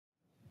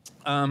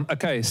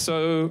Okay,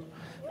 so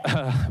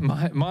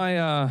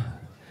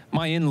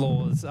my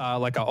in-laws are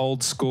like an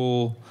old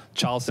school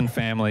Charleston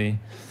family.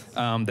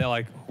 They're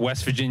like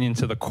West Virginian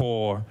to the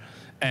core,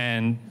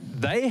 and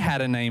they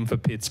had a name for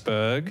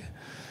Pittsburgh,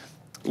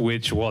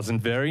 which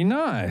wasn't very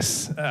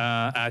nice.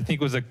 I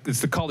think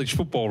it's the college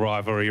football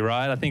rivalry,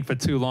 right? I think for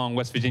too long,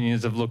 West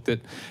Virginians have looked at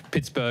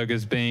Pittsburgh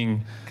as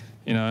being,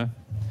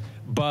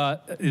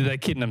 but they're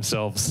kidding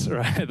themselves,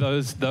 right?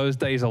 Those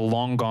days are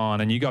long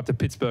gone, and you go up to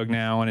Pittsburgh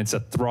now, and it's a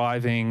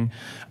thriving,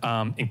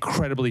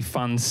 incredibly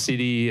fun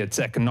city. It's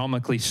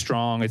economically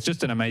strong. It's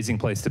just an amazing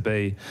place to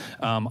be.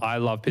 I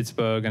love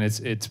Pittsburgh, and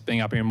it's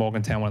being up here in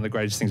Morgantown. One of the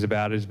greatest things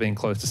about it is being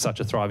close to such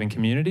a thriving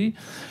community.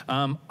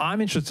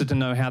 I'm interested to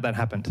know how that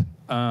happened.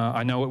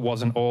 I know it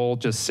wasn't all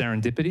just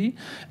serendipity,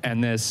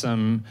 and there's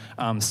some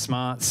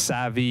smart,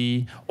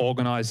 savvy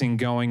organizing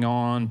going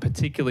on,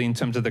 particularly in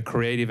terms of the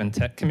creative and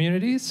tech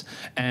communities.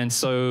 And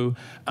so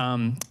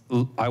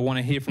I want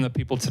to hear from the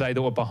people today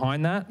that were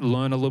behind that,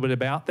 learn a little bit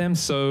about them.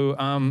 So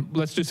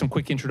let's do some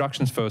quick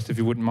introductions first, if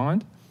you wouldn't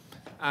mind.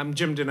 I'm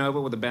Jim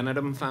DeNova with the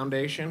Benedum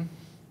Foundation.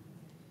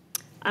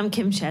 I'm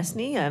Kim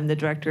Chesney. I'm the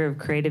Director of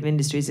Creative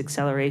Industries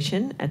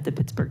Acceleration at the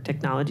Pittsburgh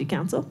Technology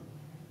Council.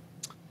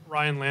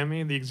 Ryan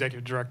Lammy, the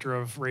Executive Director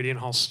of Radiant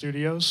Hall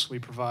Studios. We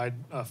provide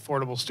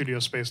affordable studio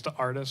space to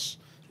artists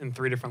in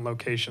 3 different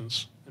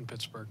locations in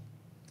Pittsburgh.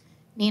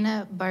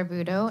 Nina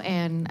Barbudo,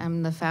 and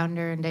I'm the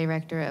founder and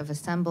director of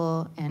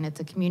Assemble, and it's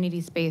a community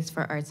space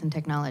for arts and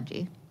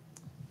technology.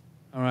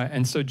 All right,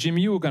 and so Jim,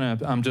 you were going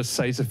to just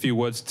say a few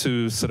words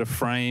to sort of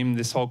frame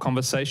this whole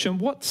conversation.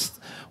 What's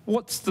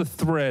the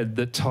thread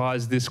that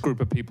ties this group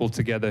of people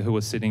together who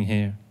are sitting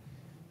here?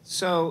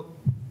 So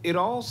it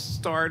all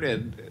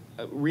started,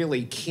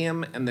 really,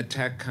 Kim and the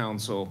Tech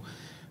Council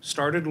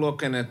started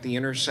looking at the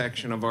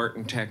intersection of art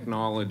and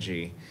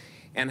technology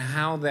and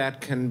how that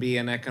can be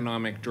an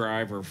economic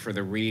driver for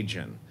the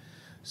region.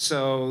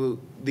 So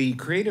the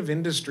Creative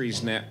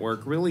Industries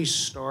Network really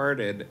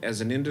started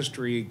as an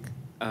industry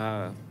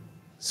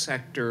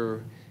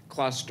sector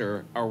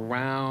cluster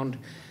around,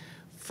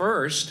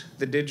 first,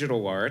 the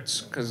digital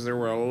arts, because there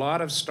were a lot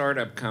of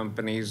startup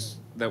companies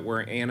that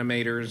were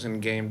animators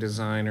and game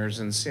designers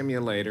and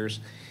simulators.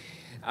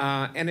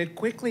 And it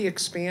quickly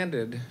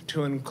expanded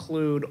to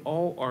include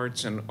all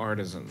arts and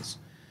artisans.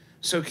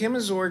 So Kim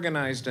has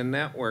organized a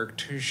network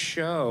to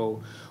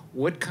show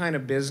what kind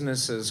of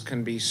businesses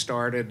can be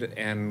started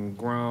and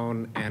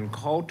grown and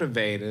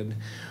cultivated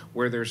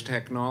where there's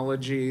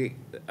technology,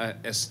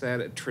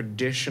 aesthetic,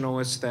 traditional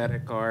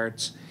aesthetic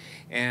arts,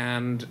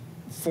 and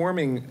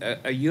forming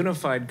a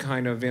unified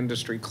kind of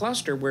industry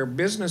cluster where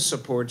business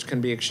supports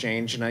can be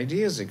exchanged and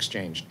ideas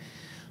exchanged.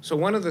 So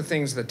one of the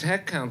things the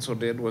Tech Council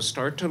did was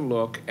start to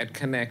look at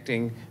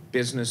connecting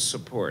business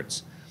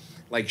supports,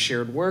 like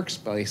shared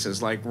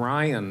workspaces, like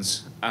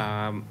Ryan's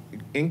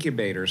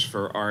incubators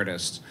for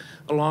artists,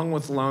 along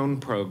with loan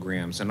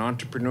programs and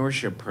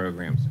entrepreneurship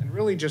programs, and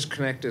really just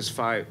connect this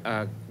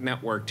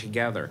network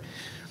together.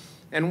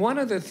 And one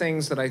of the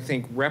things that I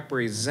think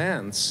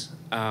represents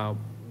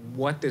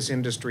what this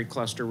industry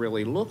cluster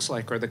really looks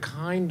like are the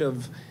kind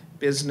of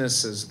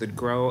businesses that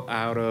grow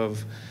out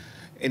of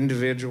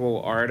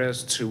individual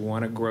artists who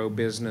want to grow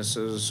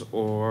businesses,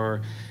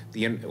 or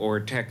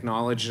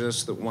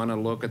technologists that want to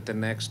look at the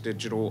next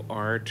digital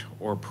art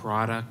or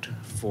product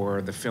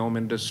for the film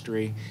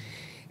industry.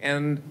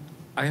 And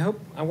I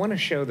want to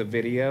show the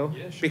video,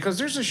 yeah, sure, because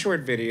there's a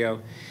short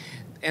video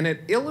and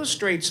it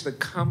illustrates the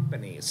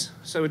companies.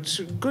 So it's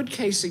a good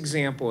case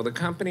example of the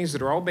companies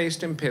that are all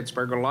based in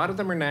Pittsburgh. A lot of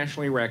them are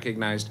nationally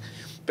recognized,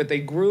 but they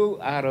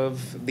grew out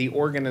of the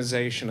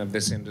organization of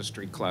this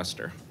industry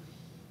cluster.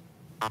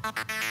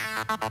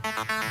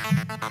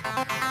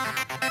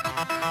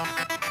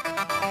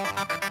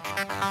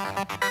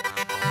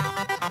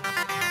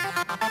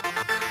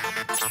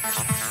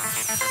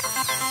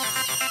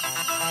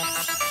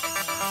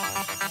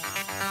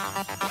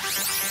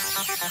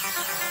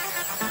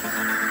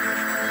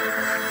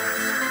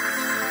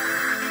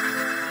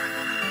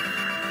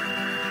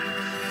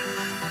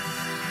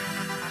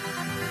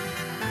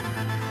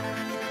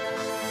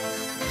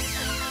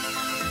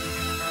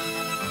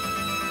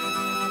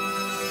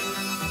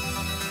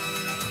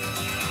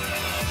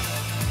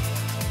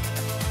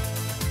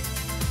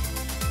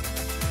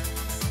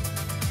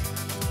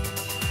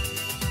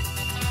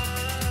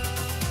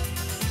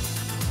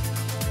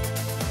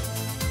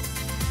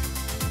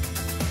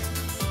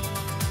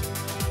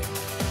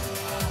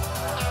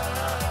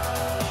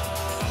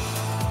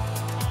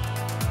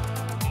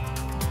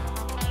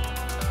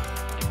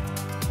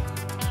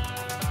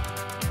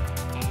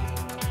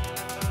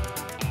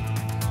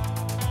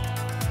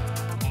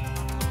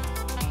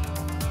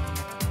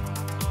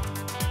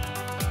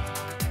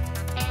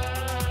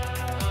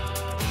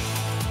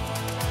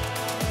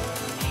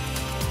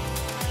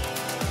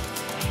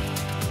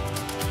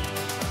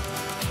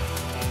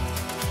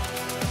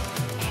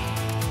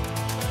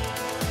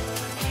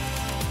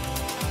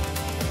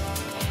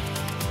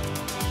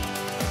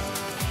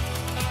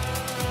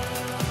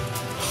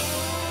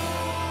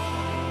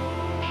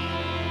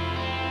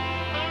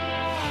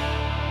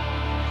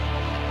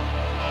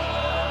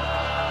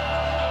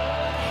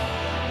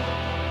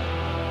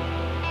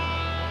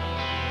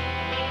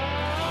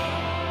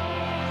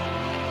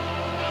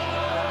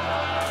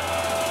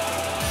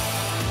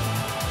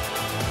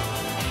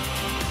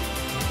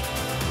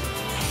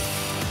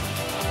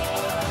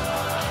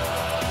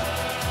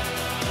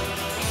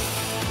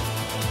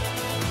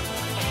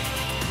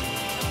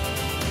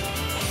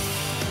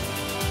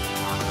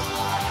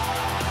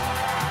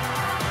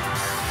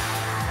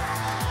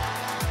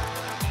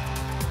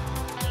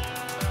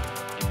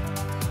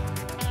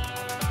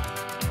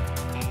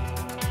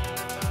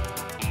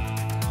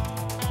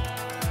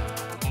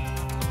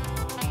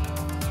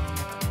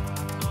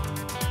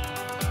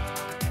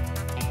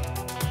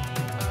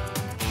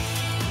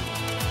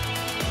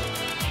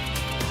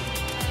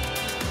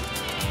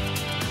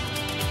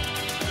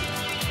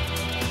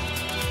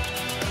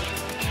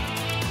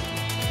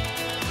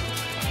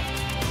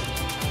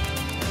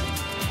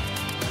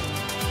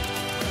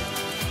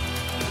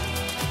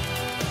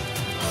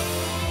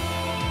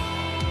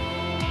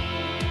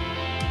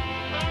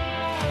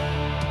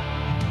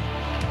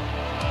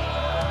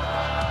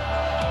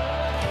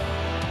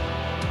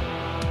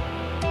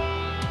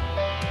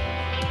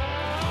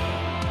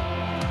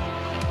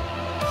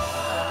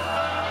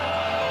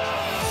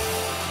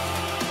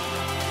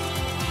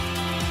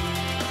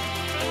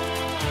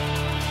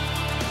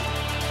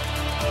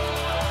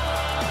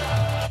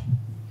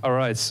 All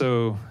right,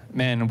 so,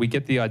 man, we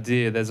get the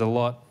idea. There's a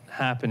lot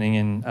happening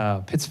in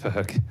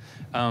Pittsburgh.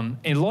 In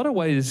a lot of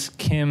ways,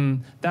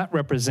 Kim, that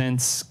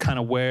represents kind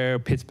of where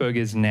Pittsburgh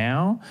is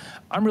now.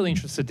 I'm really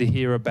interested to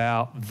hear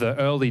about the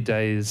early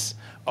days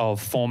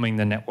of forming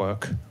the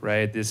network,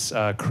 right? This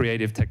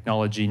creative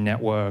technology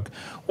network.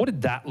 What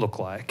did that look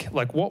like?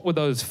 Like, what were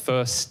those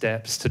first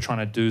steps to trying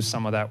to do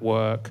some of that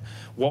work?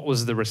 What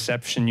was the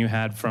reception you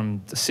had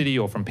from the city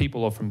or from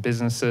people or from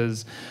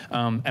businesses?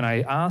 And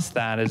I asked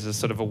that as a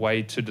sort of a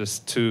way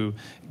to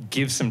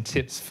give some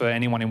tips for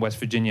anyone in West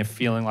Virginia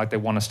feeling like they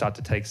want to start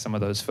to take some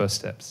of those first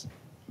steps.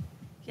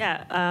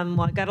 Yeah,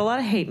 well, I got a lot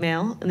of hate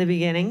mail in the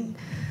beginning.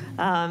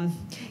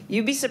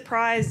 You'd be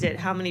surprised at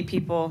how many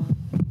people,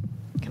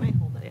 can I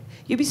hold it?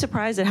 You'd be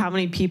surprised at how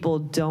many people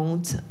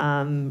don't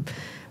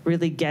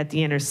really get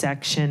the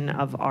intersection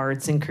of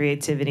arts and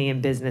creativity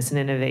and business and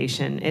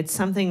innovation. It's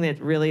something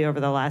that really over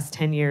the last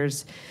 10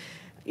 years,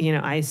 you know,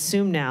 I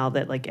assume now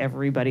that like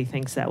everybody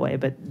thinks that way,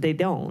 but they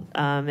don't.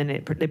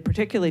 And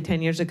particularly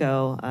 10 years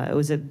ago, it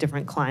was a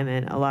different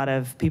climate. A lot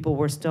of people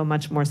were still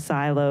much more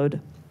siloed,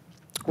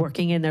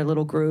 working in their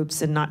little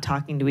groups and not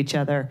talking to each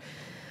other.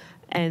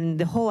 And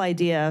the whole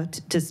idea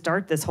to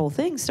start this whole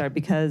thing started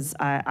because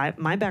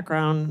my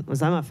background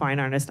was I'm a fine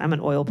artist. I'm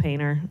an oil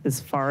painter as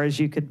far as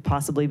you could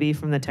possibly be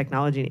from the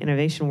technology and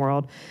innovation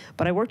world.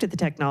 But I worked at the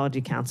Technology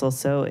Council,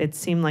 so it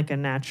seemed like a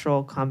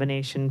natural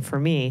combination for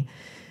me.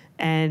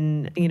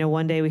 And, you know,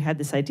 one day we had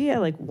this idea,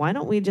 like, why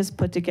don't we just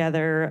put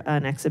together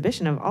an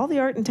exhibition of all the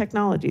art and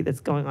technology that's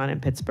going on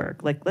in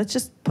Pittsburgh? Like, let's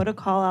just put a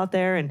call out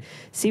there and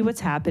see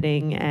what's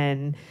happening.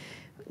 And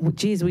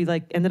geez, we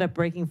like ended up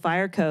breaking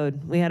fire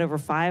code. We had over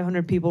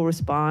 500 people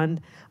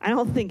respond. I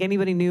don't think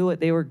anybody knew what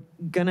they were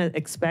gonna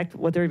expect,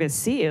 what they were gonna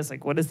see. It was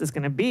like, what is this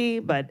gonna be?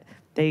 But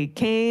they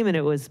came and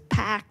it was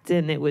packed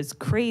and it was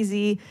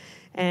crazy.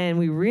 And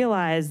we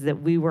realized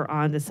that we were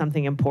on to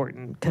something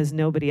important because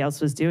nobody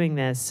else was doing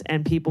this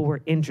and people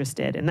were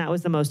interested. And that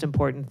was the most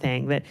important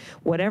thing, that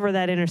whatever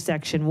that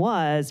intersection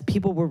was,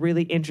 people were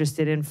really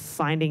interested in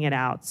finding it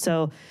out.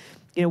 So,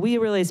 you know, we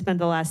really spent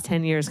the last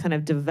 10 years kind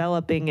of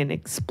developing and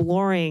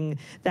exploring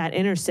that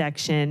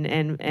intersection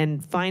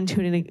and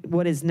fine-tuning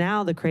what is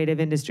now the Creative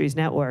Industries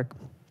Network.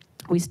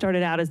 We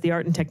started out as the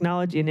Art and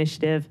Technology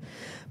Initiative,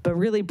 but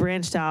really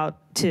branched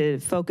out to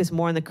focus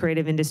more on the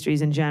creative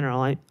industries in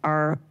general.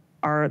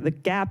 The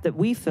gap that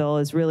we fill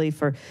is really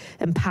for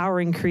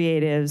empowering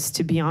creatives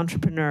to be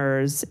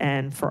entrepreneurs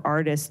and for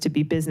artists to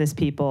be business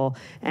people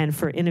and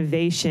for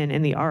innovation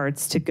in the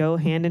arts to go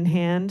hand in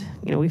hand.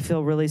 You know, we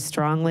feel really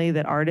strongly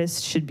that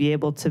artists should be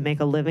able to make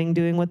a living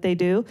doing what they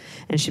do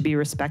and should be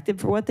respected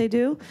for what they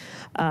do.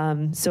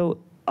 So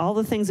all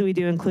the things that we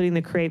do, including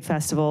the Create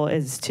Festival,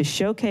 is to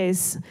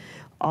showcase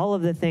all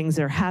of the things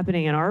that are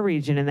happening in our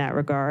region in that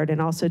regard,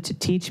 and also to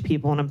teach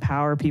people and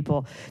empower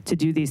people to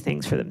do these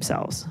things for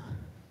themselves.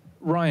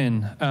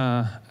 Ryan,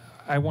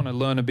 I want to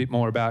learn a bit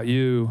more about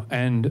you,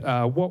 and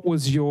what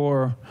was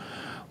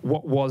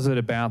it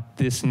about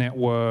this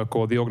network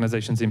or the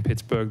organizations in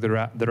Pittsburgh that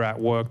are at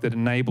work that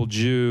enabled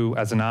you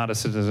as an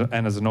artist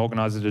and as an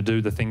organizer to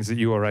do the things that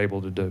you are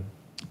able to do?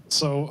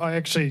 So I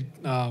actually,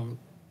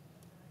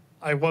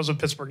 I was a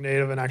Pittsburgh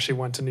native and actually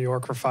went to New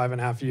York for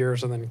 5.5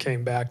 years and then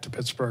came back to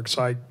Pittsburgh.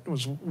 So I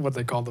was what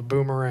they call the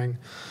boomerang.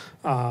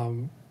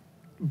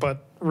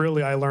 But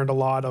really I learned a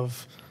lot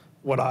of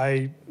what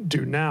I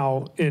do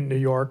now in New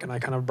York, and I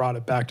kind of brought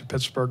it back to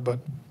Pittsburgh. But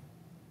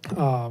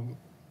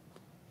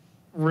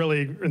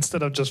really,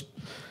 instead of just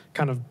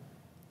kind of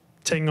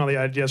taking all the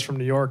ideas from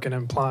New York and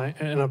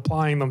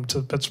applying them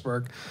to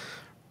Pittsburgh,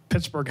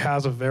 Pittsburgh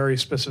has a very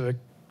specific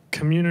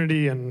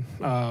community and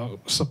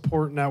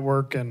support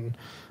network and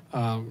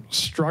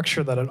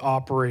structure that it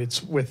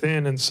operates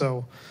within. And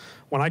so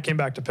when I came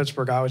back to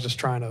Pittsburgh, I was just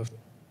trying to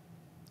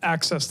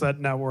access that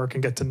network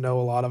and get to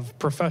know a lot of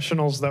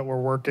professionals that were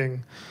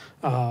working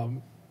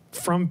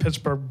from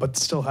Pittsburgh, but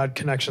still had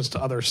connections to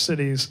other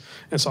cities.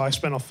 And so I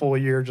spent a full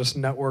year just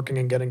networking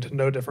and getting to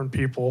know different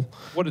people.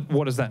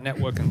 What does that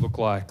networking look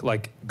like?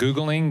 Like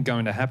Googling,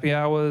 going to happy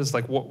hours?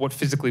 Like what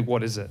physically,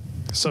 what is it?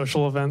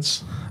 Social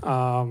events.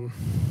 I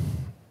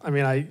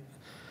mean, I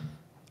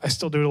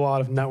still do a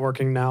lot of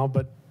networking now,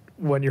 but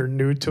when you're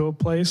new to a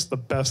place, the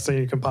best thing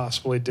you can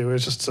possibly do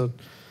is just to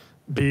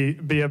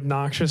be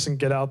obnoxious and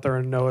get out there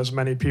and know as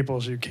many people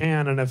as you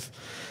can. And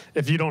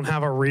if you don't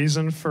have a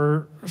reason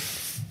for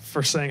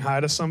saying hi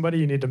to somebody,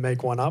 you need to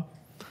make one up,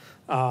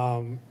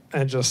 and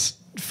just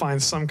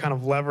find some kind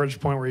of leverage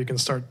point where you can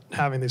start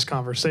having these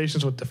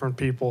conversations with different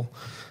people.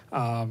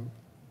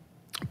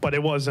 But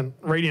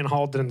Radiant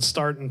Hall didn't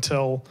start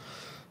until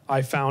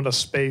I found a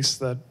space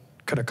that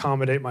could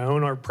accommodate my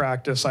own art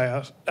practice.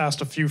 I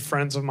asked a few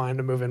friends of mine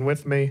to move in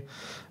with me,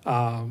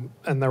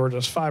 and there were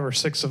just 5 or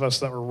 6 of us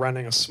that were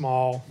renting a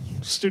small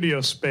studio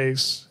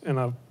space in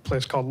a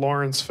place called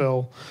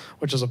Lawrenceville,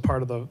 which is a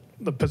part of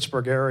the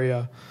Pittsburgh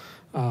area.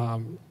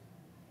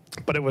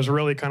 But it was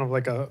really kind of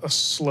like a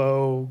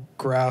slow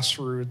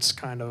grassroots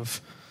kind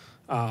of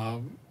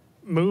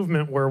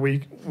movement where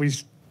we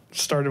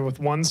started with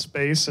one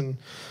space, and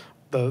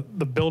the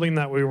building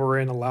that we were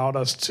in allowed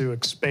us to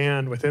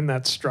expand within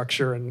that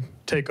structure and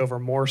take over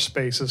more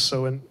spaces.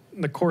 So in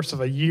the course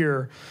of a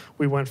year,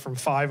 we went from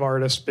 5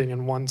 artists being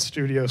in one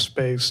studio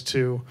space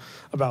to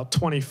about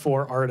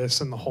 24 artists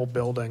in the whole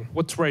building.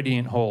 What's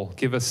Radiant Hall?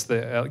 Give us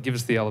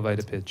the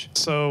elevator pitch.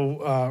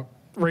 So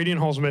Radiant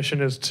Hall's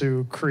mission is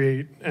to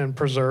create and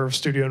preserve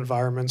studio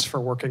environments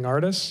for working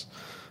artists.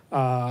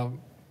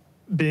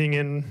 Being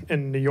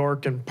in New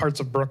York and parts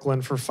of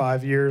Brooklyn for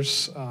 5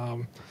 years,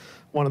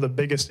 one of the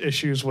biggest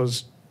issues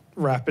was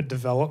rapid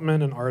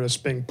development and artists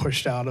being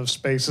pushed out of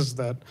spaces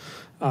that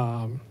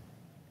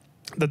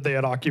they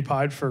had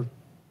occupied for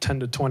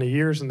 10 to 20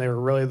 years, and they were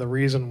really the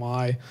reason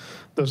why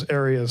those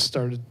areas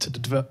started to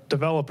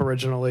develop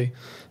originally.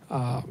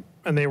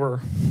 And they were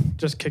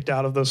just kicked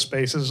out of those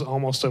spaces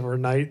almost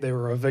overnight. They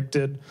were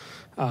evicted,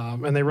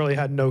 and they really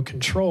had no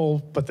control,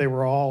 but they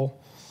were all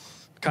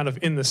kind of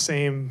in the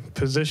same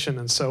position.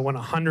 And so when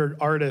 100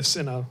 artists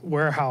in a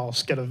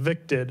warehouse get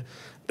evicted,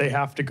 they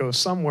have to go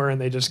somewhere,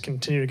 and they just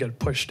continue to get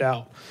pushed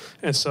out.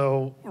 And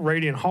so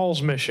Radiant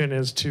Hall's mission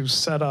is to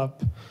set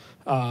up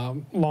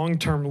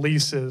long-term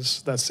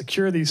leases that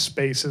secure these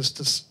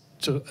spaces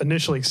to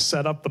initially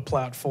set up the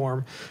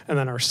platform, and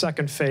then our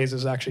second phase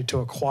is actually to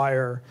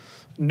acquire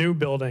new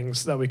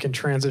buildings that we can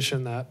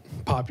transition that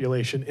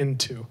population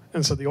into.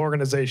 And so the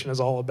organization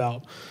is all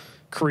about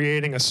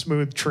creating a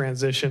smooth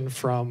transition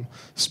from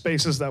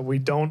spaces that we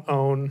don't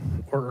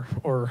own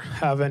or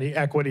have any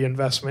equity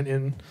investment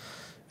in,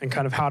 and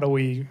kind of how do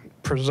we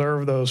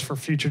preserve those for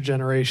future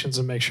generations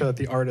and make sure that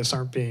the artists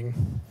aren't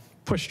being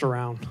pushed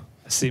around.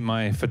 I see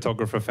my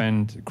photographer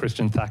friend,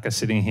 Christian Thacker,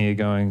 sitting here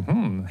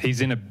going,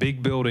 he's in a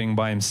big building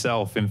by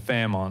himself in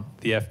Fairmont,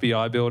 the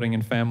FBI building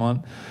in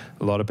Fairmont,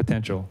 a lot of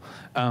potential.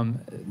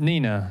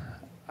 Nina,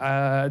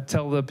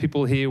 tell the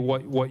people here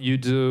what you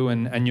do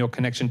and your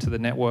connection to the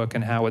network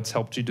and how it's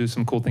helped you do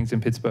some cool things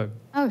in Pittsburgh.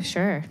 Oh,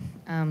 sure.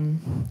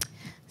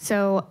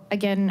 So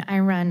again, I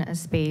run a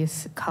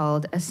space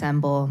called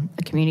Assemble,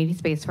 a community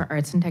space for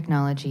arts and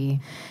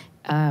technology.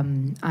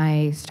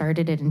 I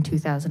started it in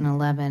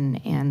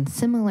 2011, and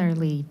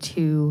similarly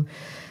to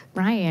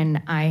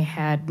Ryan, I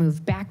had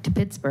moved back to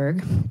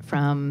Pittsburgh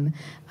from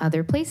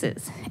other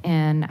places,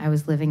 and I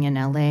was living in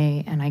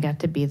LA, and I got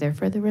to be there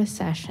for the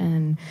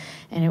recession,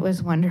 and it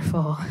was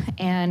wonderful.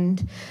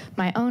 And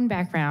my own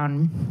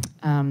background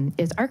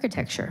is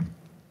architecture.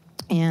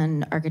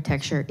 And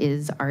architecture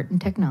is art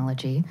and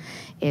technology.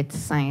 It's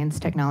science,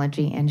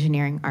 technology,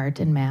 engineering, art,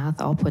 and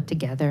math all put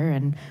together,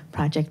 and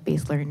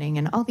project-based learning,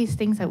 and all these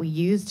things that we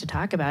use to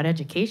talk about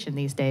education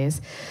these days.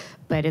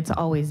 But it's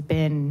always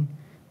been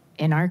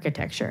in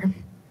architecture,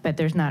 but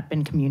there's not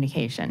been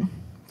communication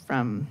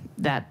from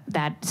that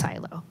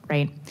silo,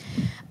 right?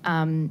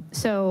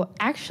 So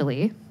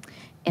actually,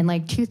 in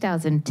like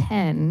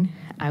 2010,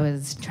 I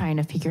was trying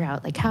to figure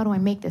out, like, how do I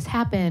make this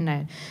happen?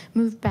 I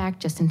moved back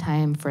just in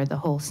time for the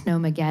whole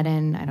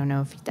Snowmageddon. I don't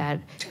know if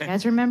you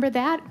guys remember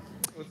that?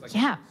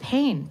 Yeah,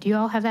 pain. Do you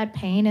all have that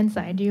pain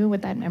inside you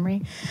with that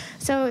memory?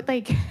 So,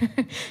 like,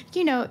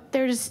 you know,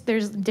 there's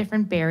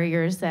different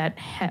barriers that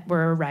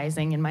were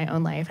arising in my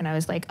own life, and I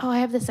was like, oh, I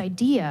have this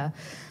idea.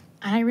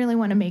 I really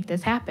want to make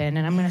this happen,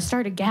 and I'm going to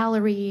start a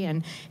gallery,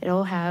 and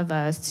it'll have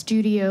a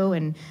studio,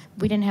 and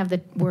we didn't have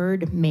the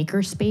word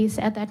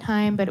makerspace at that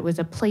time, but it was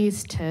a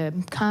place to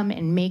come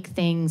and make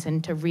things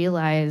and to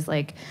realize,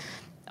 like,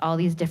 all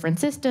these different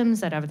systems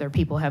that other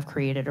people have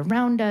created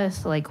around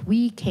us. Like,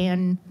 we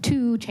can,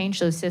 too, change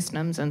those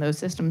systems, and those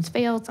systems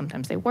fail.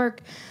 Sometimes they work,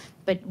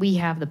 but we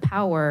have the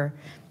power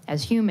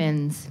as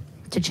humans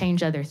to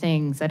change other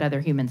things that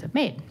other humans have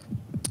made.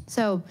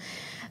 So,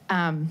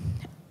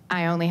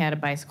 I only had a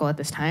bicycle at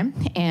this time,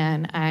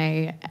 and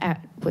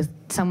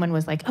someone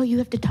was like, oh, you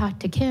have to talk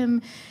to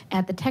Kim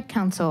at the Tech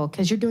Council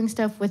because you're doing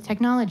stuff with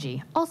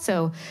technology.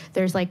 Also,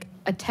 there's like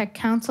a Tech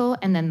Council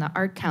and then the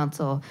Art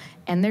Council,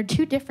 and they're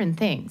two different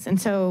things. And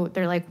so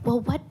they're like,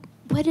 well,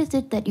 what is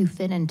it that you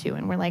fit into?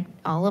 And we're like,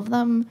 all of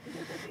them?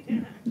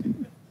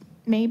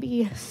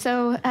 Maybe.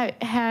 So I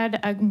had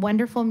a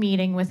wonderful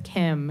meeting with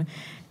Kim,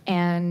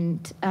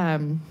 and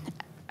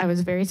I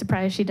was very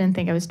surprised she didn't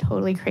think I was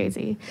totally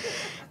crazy.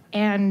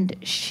 And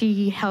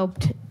she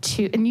helped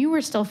to, and you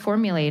were still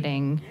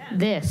formulating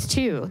this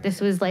too.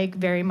 This was like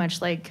very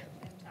much like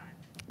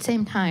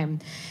same time.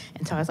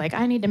 And so I was like,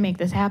 I need to make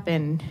this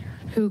happen.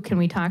 Who can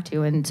we talk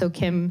to? And so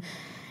Kim,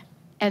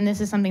 and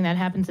this is something that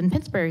happens in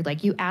Pittsburgh,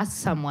 like you ask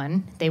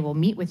someone, they will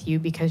meet with you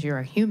because you're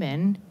a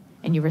human,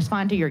 and you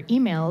respond to your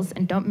emails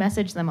and don't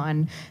message them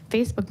on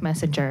Facebook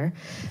Messenger.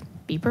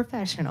 Be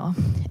professional.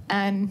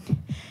 And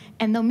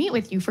they'll meet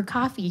with you for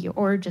coffee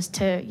or just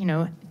to, you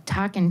know,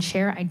 talk and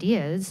share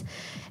ideas.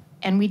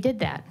 And we did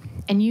that.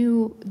 And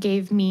you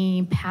gave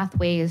me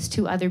pathways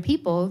to other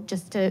people,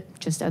 just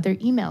other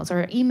emails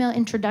or email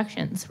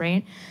introductions,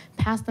 right?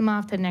 Pass them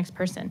off to the next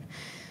person.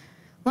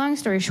 Long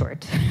story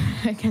short,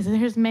 because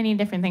there's many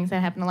different things that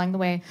happen along the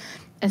way,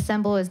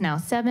 Assemble is now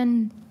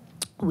 7.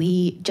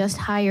 We just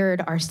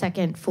hired our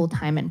second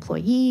full-time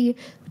employee,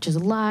 which is a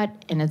lot,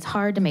 and it's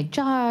hard to make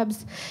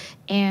jobs.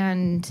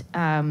 And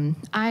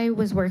I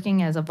was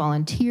working as a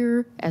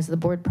volunteer as the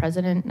board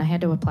president, and I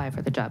had to apply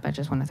for the job. I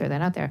just want to throw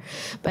that out there.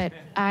 But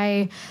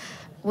I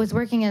was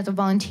working as a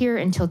volunteer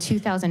until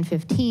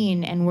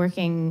 2015 and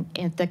working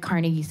at the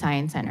Carnegie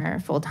Science Center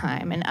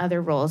full-time and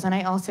other roles. And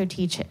I also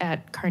teach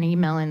at Carnegie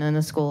Mellon in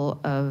the School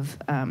of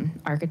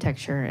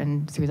Architecture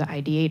and through the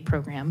ID8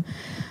 program.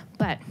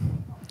 But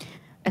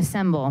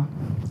Assemble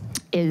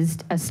is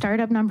a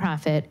startup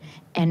nonprofit,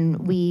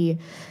 and we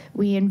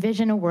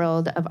envision a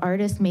world of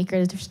artists,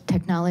 makers,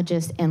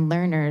 technologists, and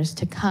learners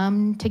to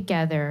come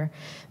together,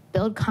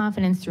 build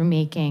confidence through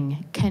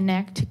making,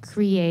 connect,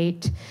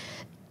 create,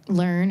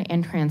 learn,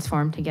 and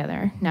transform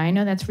together. Now, I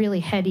know that's really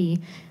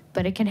heady,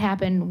 but it can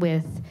happen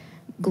with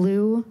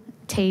glue,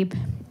 tape,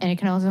 and it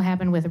can also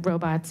happen with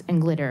robots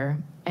and glitter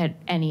at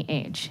any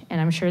age. And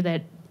I'm sure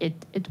that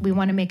we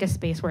want to make a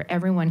space where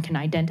everyone can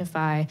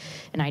identify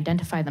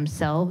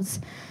themselves,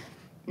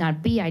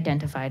 not be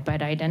identified,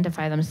 but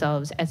identify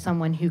themselves as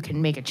someone who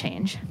can make a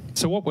change.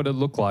 So what would it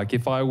look like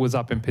if I was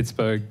up in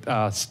Pittsburgh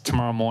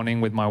tomorrow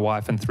morning with my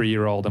wife and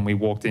 3-year-old and we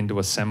walked into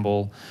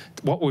Assemble?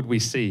 What would we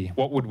see?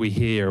 What would we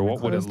hear?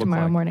 What would it look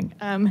tomorrow like?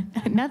 Morning.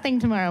 Nothing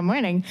tomorrow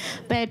morning.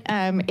 But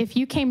if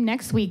you came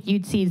next week,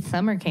 you'd see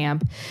summer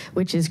camp,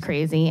 which is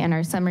crazy. And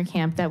our summer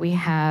camp that we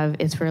have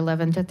is for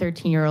 11 to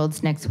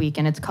 13-year-olds next week,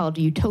 and it's called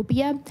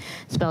Utopia,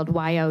 spelled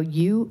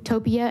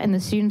Y-O-U-Topia. And the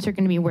students are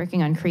going to be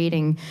working on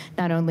creating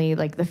not only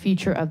like the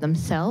future of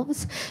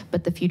themselves,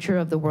 but the future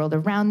of the world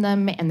around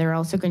them. And they're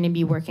also going to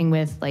be working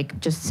with like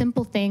just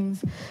simple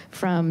things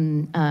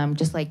from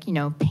just like,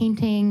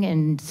 painting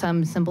and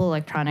some simple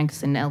electronics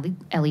and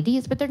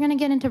LEDs, but they're going to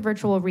get into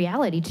virtual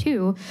reality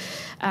too,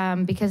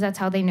 because that's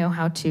how they know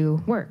how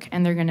to work.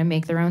 And they're going to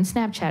make their own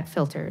Snapchat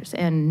filters,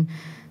 and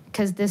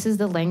because this is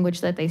the language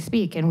that they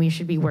speak, and we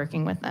should be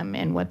working with them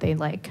in what they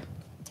like.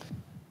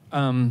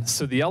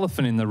 So the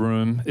elephant in the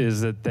room is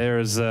that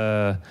there's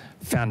a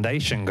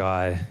foundation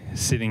guy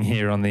sitting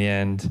here on the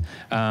end.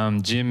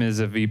 Jim is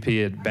a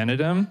VP at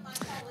Benedum.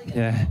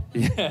 Yeah.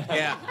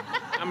 Yeah,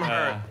 I'm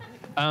hurt.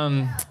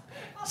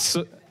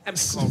 So,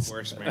 That's called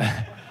worse,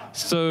 man.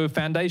 So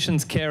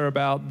foundations care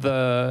about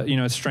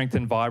the strength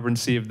and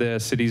vibrancy of their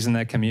cities and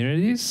their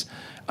communities.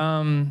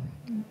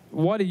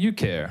 Why do you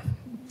care?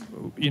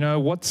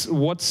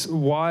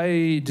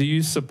 Why do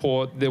you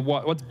support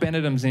what's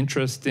Benedum's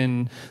interest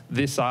in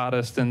this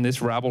artist and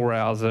this rabble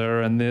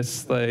rouser and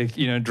this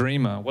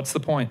dreamer? What's the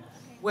point?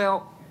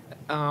 Well,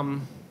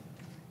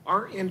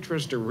 our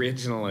interest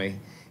originally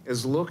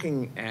is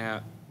looking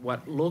at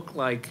what looked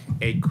like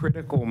a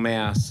critical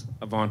mass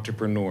of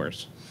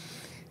entrepreneurs.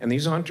 And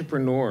these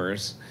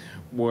entrepreneurs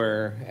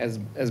were, as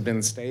has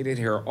been stated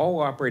here,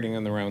 all operating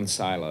in their own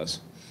silos.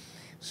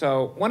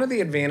 So one of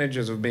the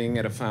advantages of being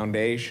at a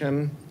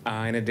foundation,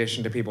 in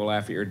addition to people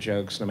laugh at your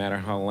jokes no matter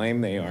how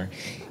lame they are,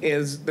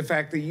 is the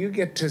fact that you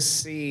get to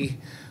see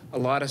a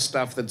lot of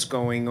stuff that's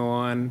going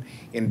on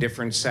in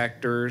different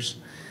sectors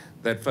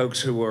that folks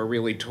who are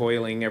really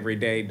toiling every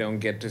day don't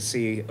get to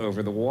see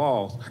over the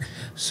wall.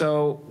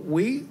 So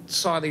we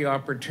saw the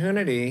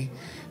opportunity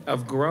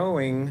of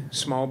growing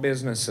small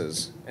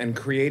businesses and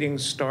creating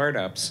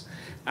startups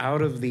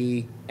out of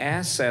the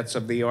assets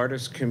of the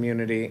artist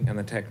community and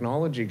the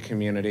technology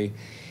community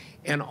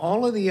and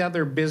all of the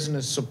other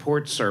business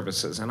support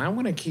services. And I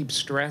want to keep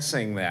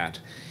stressing that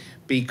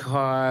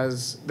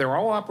because they're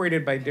all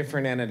operated by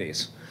different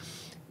entities.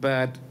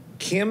 But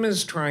Kim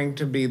is trying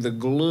to be the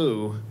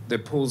glue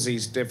that pulls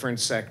these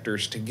different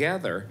sectors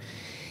together.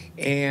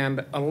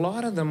 And a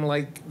lot of them,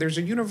 like there's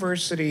a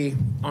university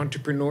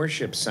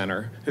entrepreneurship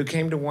center who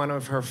came to one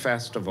of her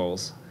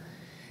festivals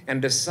and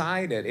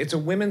decided, it's a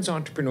women's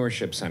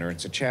entrepreneurship center,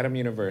 it's at Chatham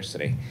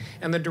University.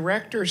 And the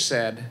director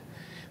said,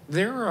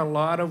 there are a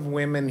lot of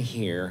women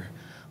here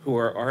who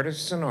are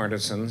artists and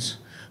artisans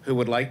who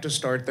would like to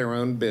start their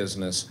own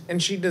business.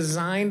 And she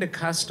designed a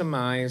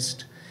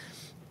customized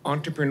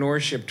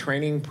entrepreneurship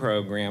training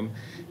program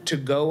to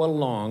go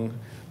along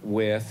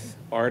with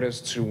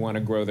artists who want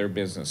to grow their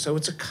business. So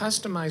it's a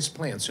customized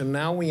plan. So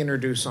now we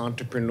introduce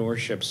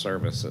entrepreneurship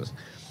services.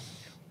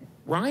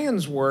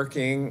 Ryan's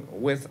working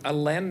with a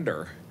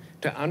lender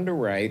to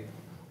underwrite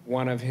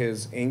one of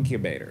his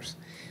incubators.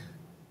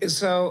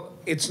 So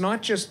it's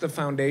not just the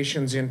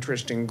foundation's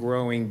interest in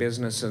growing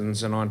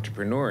businesses and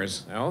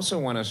entrepreneurs. I also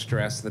want to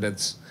stress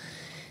that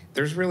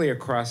there's really a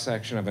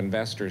cross-section of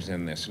investors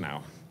in this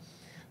now.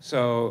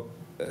 So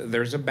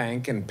there's a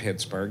bank in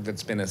Pittsburgh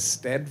that's been a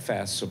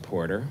steadfast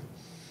supporter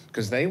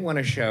because they want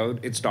to show,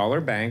 it's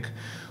Dollar Bank,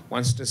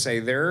 wants to say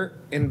their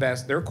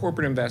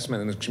corporate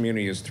investment in the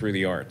community is through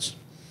the arts.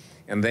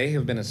 And they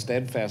have been a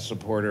steadfast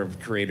supporter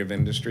of creative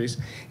industries.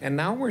 And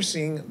now we're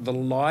seeing the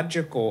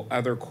logical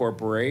other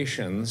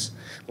corporations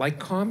like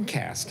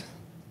Comcast.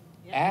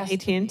 Yeah.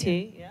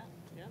 AT&T, yeah.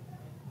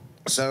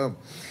 So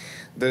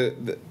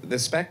the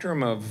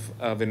spectrum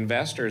of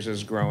investors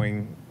is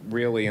growing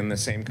really in the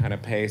same kind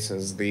of pace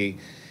as the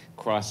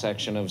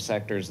cross-section of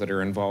sectors that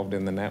are involved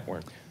in the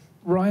network.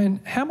 Ryan,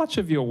 how much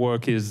of your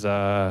work is,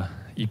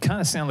 you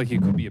kind of sound like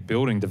you could be a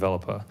building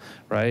developer,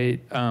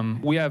 right?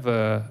 We have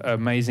an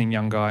amazing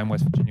young guy in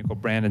West Virginia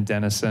called Brandon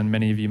Dennison,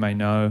 many of you may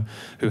know,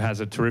 who has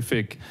a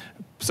terrific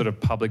sort of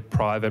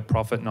public-private,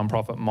 profit,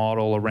 non-profit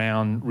model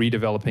around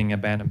redeveloping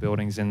abandoned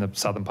buildings in the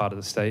southern part of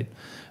the state.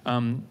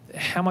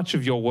 How much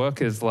of your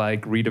work is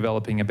like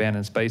redeveloping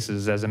abandoned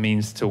spaces as a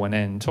means to an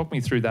end? Talk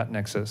me through that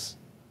nexus.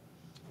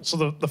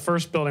 So the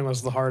first building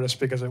was the hardest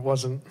because it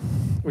wasn't,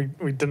 we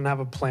didn't have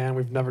a plan.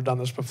 We've never done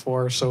this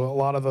before. So a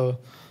lot of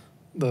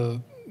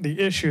the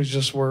issues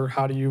just were,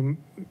 how do you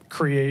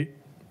create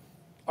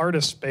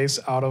artist space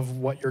out of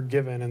what you're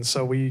given? And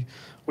so we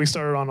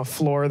started on a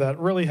floor that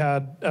really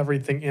had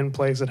everything in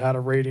place. It had a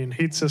radiant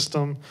heat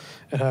system.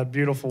 It had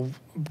beautiful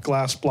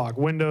glass block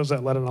windows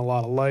that let in a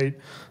lot of light.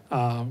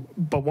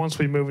 But once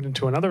we moved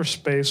into another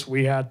space,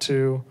 we had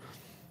to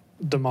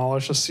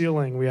demolish a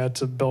ceiling. We had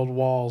to build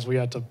walls. We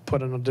had to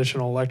put in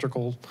additional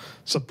electrical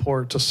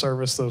support to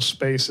service those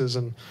spaces.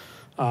 And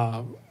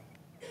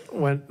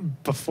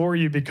before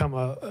you become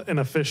an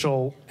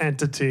official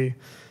entity,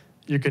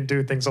 you can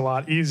do things a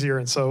lot easier.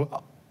 And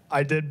so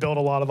I did build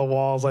a lot of the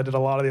walls. I did a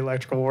lot of the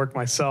electrical work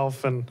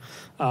myself. And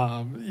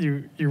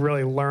you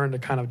really learn to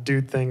kind of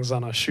do things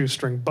on a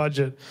shoestring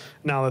budget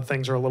now that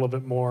things are a little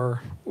bit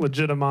more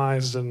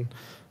legitimized and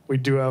we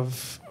do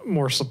have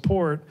more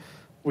support.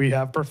 We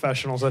have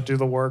professionals that do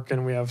the work,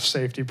 and we have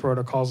safety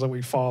protocols that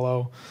we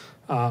follow.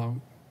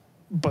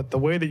 But the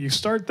way that you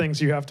start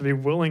things, you have to be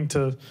willing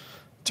to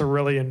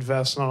really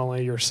invest not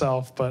only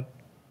yourself, but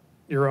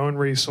your own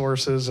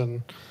resources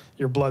and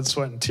your blood,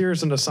 sweat, and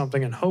tears into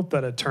something and hope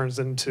that it turns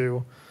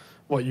into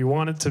what you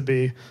want it to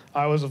be.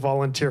 I was a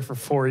volunteer for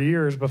 4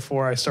 years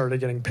before I started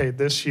getting paid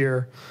this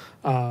year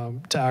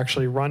to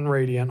actually run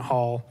Radiant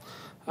Hall.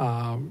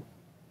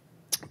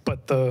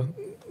 But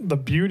the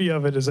beauty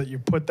of it is that you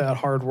put that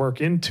hard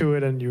work into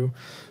it and you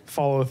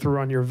follow through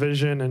on your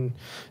vision and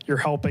you're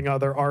helping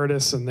other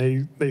artists and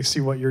they see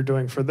what you're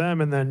doing for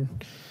them. And then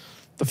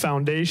the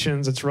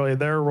foundations, it's really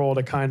their role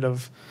to kind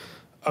of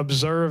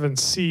observe and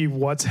see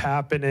what's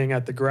happening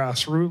at the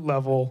grassroots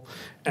level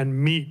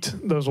and meet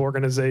those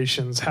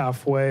organizations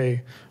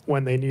halfway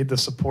when they need the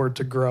support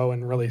to grow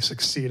and really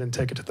succeed and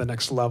take it to the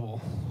next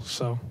level.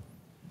 So.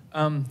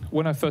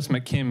 When I first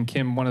met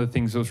Kim, one of the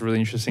things that was really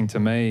interesting to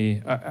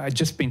me, I'd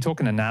just been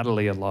talking to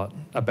Natalie a lot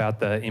about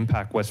the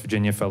Impact West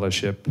Virginia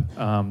Fellowship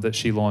that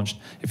she launched.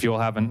 If you all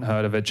haven't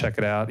heard of it, check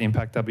it out,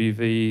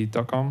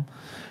 impactwv.com.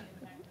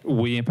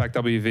 We Impact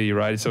WV,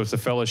 right? So it's a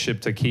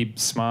fellowship to keep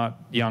smart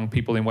young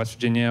people in West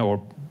Virginia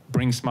or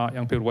bring smart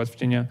young people to West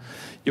Virginia.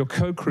 Your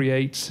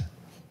Co-Create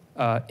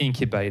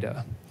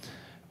incubator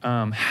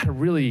had a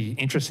really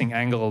interesting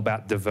angle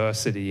about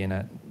diversity in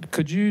it.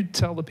 Could you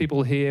tell the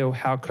people here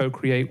how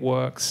Co-Create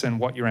works and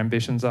what your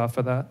ambitions are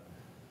for that?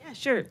 Yeah,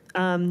 sure.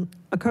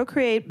 A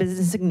Co-Create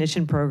Business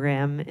Ignition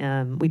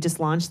program. We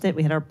just launched it.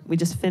 We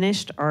just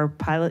finished our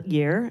pilot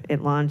year.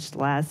 It launched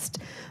last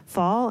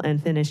fall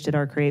and finished at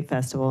our Create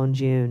Festival in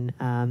June.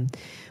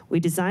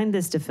 We designed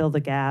this to fill the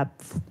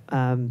gap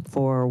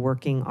for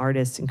working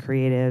artists and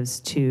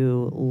creatives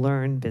to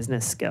learn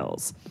business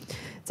skills.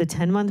 It's a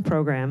 10-month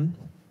program.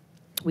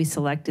 We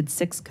selected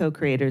 6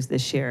 co-creators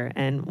this year,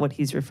 and what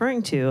he's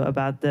referring to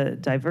about the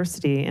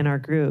diversity in our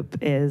group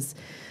is,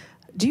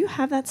 do you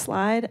have that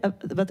slide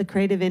about the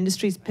creative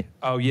industries?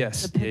 Oh,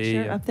 yes. The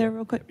picture yeah. up there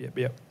real quick?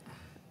 Yep.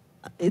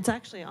 It's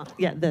actually on,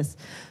 this.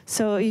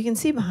 So you can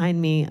see behind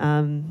me,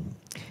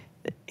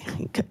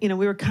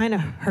 we were kind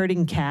of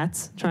herding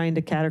cats trying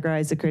to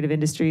categorize the creative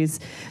industries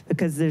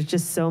because there's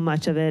just so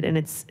much of it and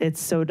it's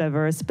so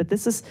diverse. But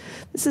this is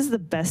the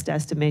best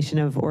estimation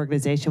of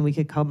organization we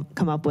could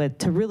come up with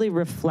to really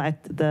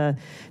reflect the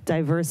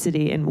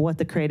diversity and what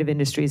the creative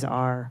industries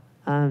are.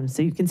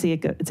 So you can see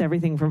it's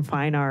everything from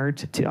fine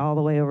art to all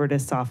the way over to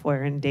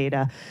software and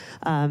data.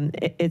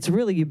 It's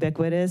really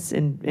ubiquitous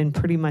in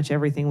pretty much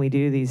everything we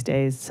do these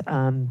days.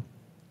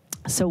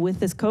 So with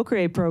this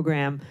Co-Create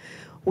program,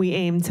 we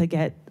aim to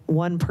get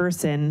one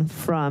person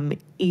from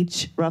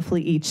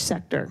roughly each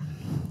sector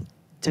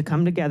to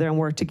come together and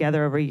work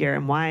together over a year.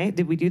 And why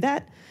did we do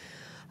that?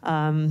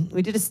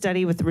 We did a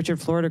study with the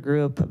Richard Florida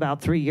Group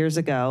about 3 years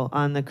ago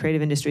on the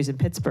creative industries in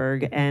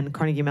Pittsburgh and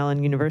Carnegie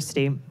Mellon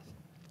University.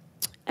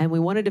 And we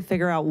wanted to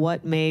figure out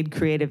what made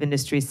creative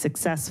industries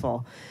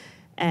successful.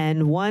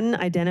 And one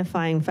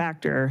identifying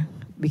factor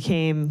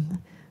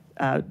became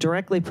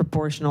directly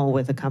proportional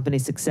with a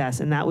company's success,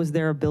 and that was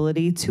their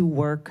ability to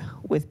work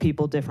with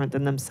people different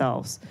than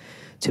themselves,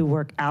 to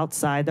work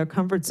outside their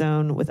comfort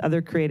zone with other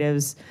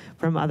creatives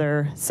from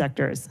other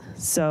sectors.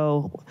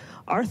 So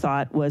our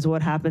thought was,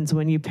 what happens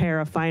when you pair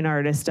a fine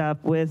artist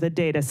up with a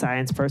data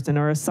science person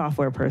or a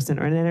software person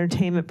or an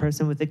entertainment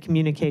person with a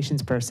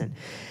communications person,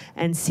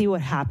 and see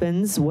what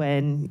happens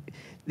when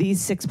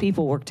these 6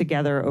 people work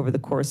together over the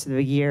course of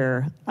a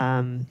year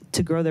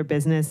to grow their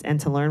business and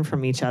to learn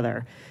from each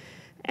other.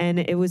 And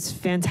it was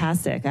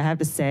fantastic, I have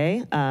to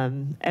say.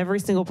 Every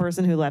single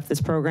person who left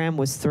this program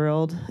was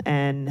thrilled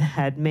and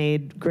had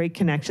made great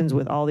connections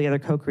with all the other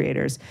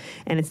co-creators.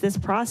 And it's this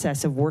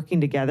process of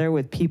working together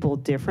with people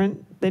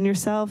different than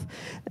yourself.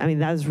 I mean,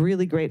 that was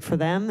really great for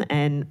them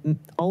and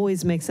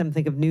always makes them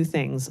think of new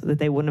things that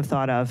they wouldn't have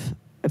thought of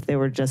if they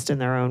were just in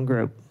their own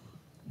group.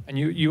 And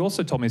you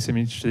also told me some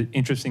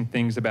interesting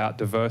things about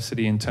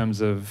diversity in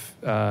terms of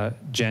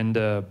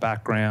gender,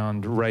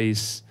 background,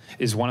 race,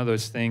 is one of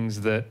those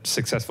things that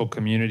successful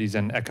communities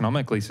and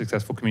economically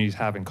successful communities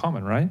have in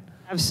common, right?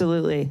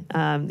 Absolutely.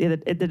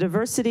 The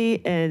diversity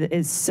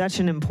is such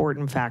an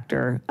important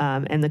factor,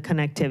 and the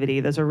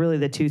connectivity. Those are really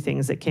the two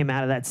things that came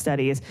out of that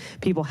study. Is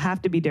people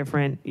have to be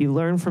different. You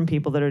learn from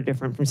people that are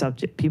different, from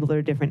people that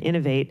are different,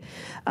 innovate,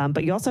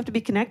 but you also have to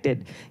be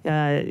connected.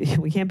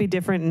 We can't be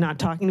different and not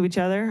talking to each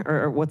other,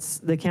 or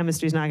the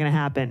chemistry is not going to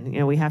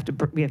happen. We have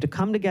to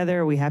come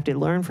together. We have to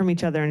learn from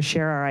each other and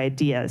share our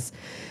ideas.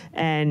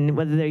 And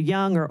whether they're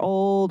young or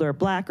old or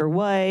black or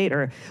white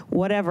or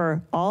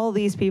whatever, all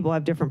these people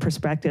have different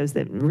perspectives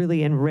that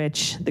really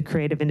enrich the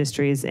creative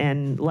industries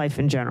and life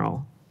in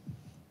general.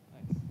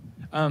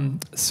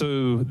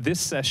 So this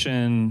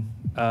session,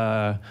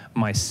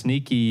 my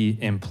sneaky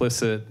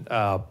implicit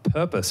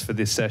purpose for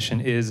this session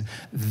is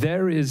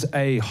there is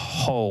a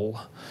hole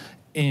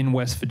in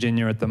West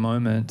Virginia at the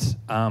moment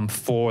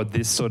for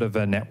this sort of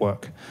a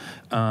network.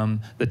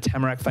 The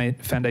Tamarack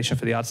Foundation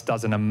for the Arts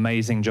does an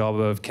amazing job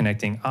of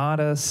connecting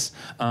artists,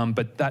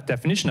 but that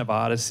definition of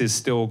artists is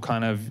still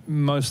kind of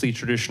mostly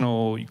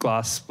traditional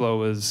glass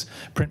blowers,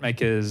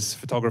 printmakers,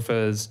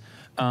 photographers.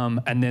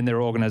 And then there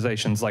are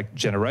organizations like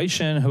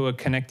Generation who are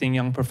connecting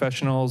young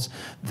professionals.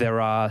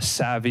 There are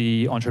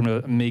savvy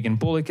entrepreneur, Megan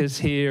Bullock is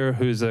here,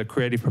 who's a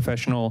creative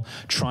professional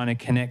trying to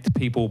connect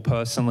people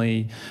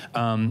personally.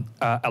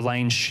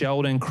 Elaine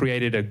Sheldon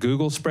created a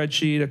Google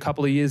spreadsheet a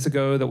couple of years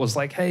ago that was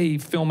like, hey,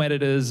 film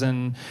editors,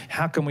 and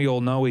how can we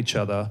all know each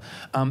other?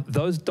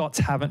 Those dots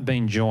haven't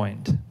been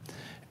joined.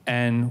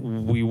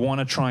 And we want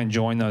to try and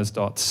join those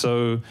dots.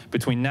 So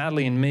between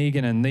Natalie and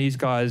Megan and these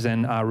guys,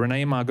 and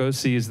Renee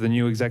Margosi is the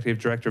new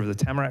executive director of the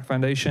Tamarack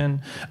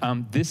Foundation,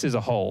 this is a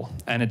hole,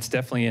 and it's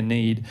definitely a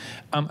need.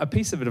 A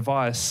piece of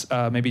advice,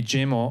 maybe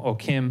Jim or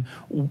Kim,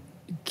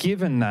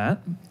 given that,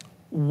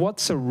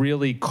 what's a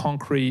really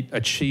concrete,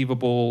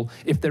 achievable,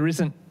 if there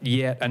isn't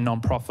yet a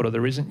nonprofit or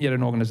there isn't yet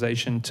an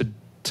organization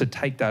to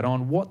take that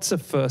on, what's a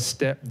first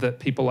step that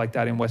people like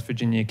that in West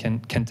Virginia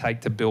can take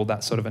to build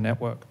that sort of a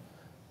network?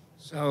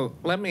 So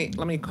let me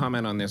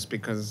comment on this,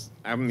 because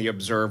I'm the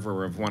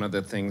observer of one of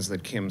the things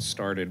that Kim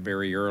started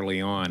very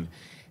early on.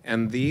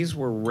 And these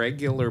were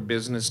regular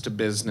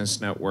business-to-business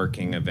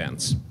networking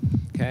events,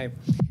 okay?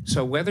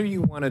 So whether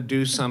you want to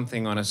do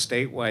something on a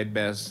statewide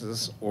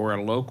basis or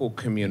a local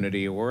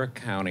community or a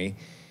county,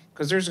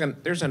 because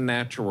there's a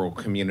natural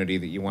community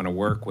that you want to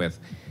work with,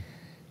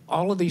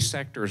 all of these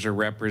sectors are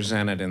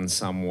represented in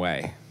some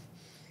way.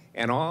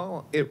 And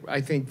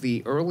I think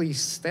the early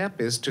step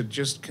is to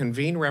just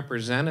convene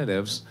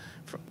representatives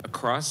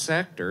across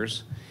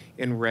sectors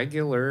in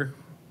regular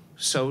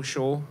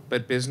social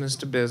but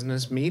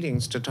business-to-business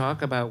meetings to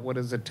talk about what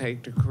does it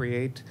take to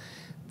create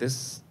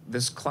this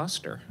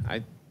cluster.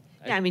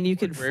 Yeah, I mean, you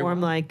could form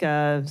like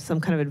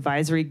some kind of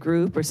advisory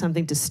group or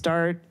something to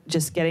start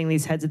just getting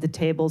these heads at the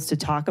tables to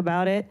talk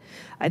about it.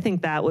 I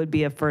think that would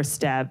be a first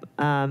step.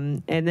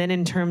 And then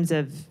in terms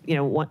of,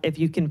 if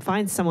you can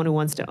find someone who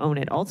wants to own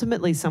it,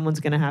 ultimately someone's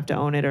going to have to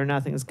own it or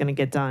nothing's going to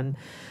get done.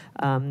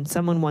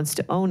 Someone wants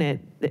to own it,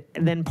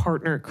 and then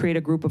create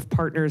a group of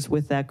partners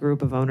with that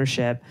group of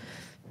ownership.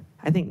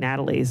 I think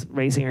Natalie's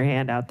raising her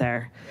hand out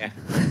there. Yeah.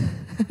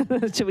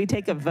 Should we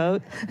take a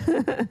vote?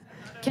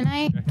 Can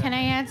I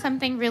add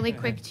something really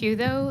quick too,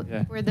 though,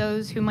 for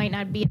those who might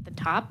not be at the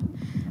top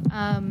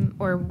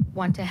or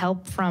want to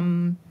help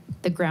from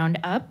the ground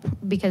up,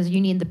 because you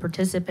need the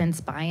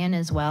participants' buy-in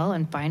as well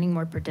and finding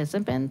more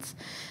participants.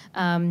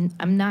 I'm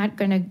not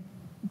going to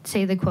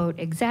say the quote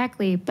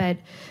exactly, but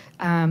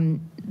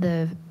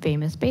the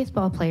famous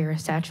baseball player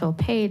Satchel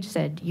Paige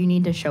said, you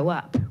need to show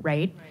up,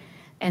 right?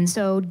 And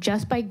so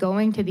just by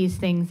going to these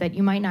things that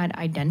you might not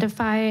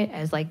identify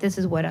as like, this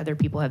is what other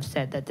people have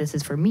said that this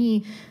is for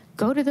me,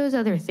 go to those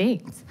other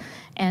things.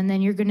 And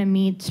then you're going to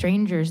meet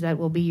strangers that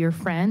will be your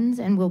friends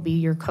and will be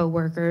your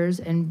coworkers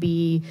and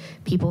be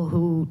people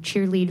who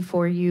cheerlead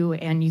for you,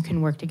 and you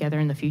can work together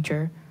in the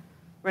future.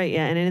 Right,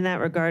 yeah, and in that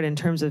regard, in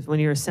terms of when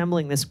you're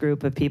assembling this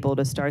group of people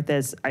to start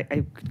this,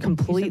 I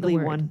completely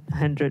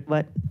 100,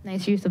 what?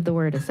 Nice use of the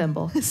word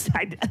assemble.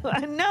 I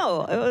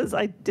know,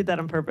 I did that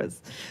on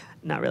purpose.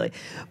 Not really,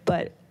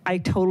 but I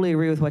totally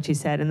agree with what you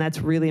said, and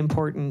that's really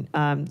important.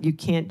 You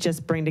can't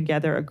just bring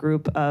together a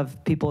group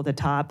of people at the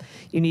top.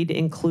 You need to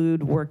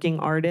include working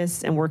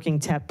artists and working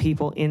tech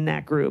people in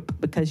that group,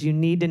 because you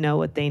need to know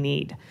what they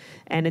need,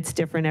 and it's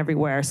different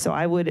everywhere. So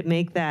I would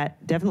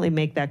definitely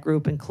make that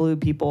group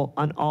include people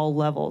on all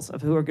levels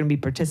of who are going to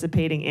be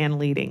participating and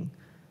leading.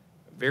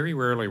 Very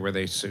rarely were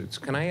they suits.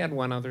 Can I add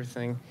one other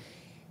thing?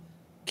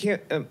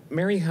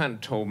 Mary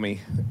Hunt told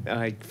me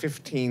like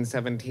 15,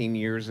 17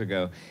 years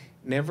ago,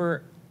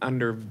 never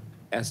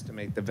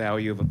underestimate the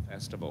value of a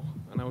festival.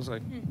 And I was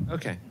like,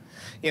 okay.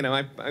 You know,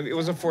 it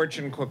was a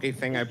fortune cookie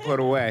thing I put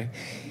away.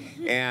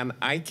 And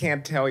I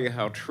can't tell you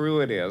how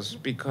true it is,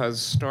 because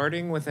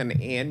starting with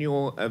an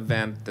annual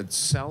event that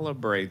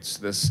celebrates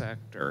the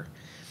sector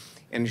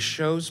and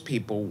shows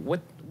people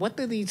what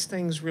do these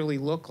things really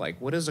look like?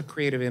 What does a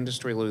creative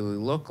industry really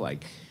look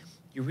like?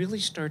 You really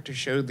start to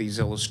show these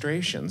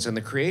illustrations. And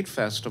the Create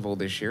Festival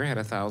this year had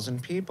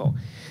 1,000 people.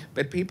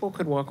 But people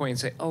could walk away and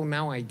say, oh,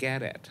 now I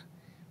get it,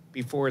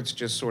 before it's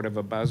just sort of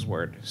a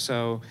buzzword.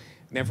 So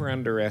never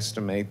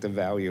underestimate the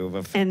value of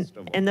a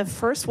festival. And the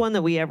first one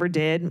that we ever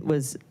did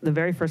was, the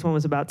very first one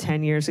was about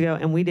 10 years ago,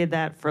 and we did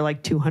that for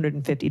like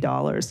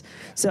 $250.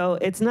 So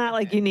it's not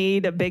like you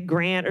need a big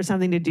grant or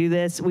something to do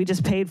this. We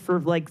just paid for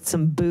like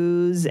some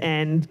booze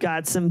and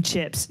got some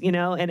chips, you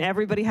know, and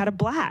everybody had a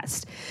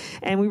blast.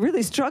 And we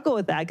really struggle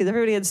with that because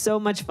everybody had so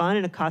much fun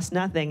and it cost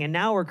nothing. And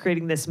now we're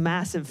creating this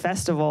massive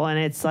festival, and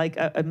it's like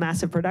a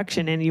massive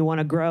production, and you want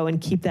to grow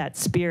and keep that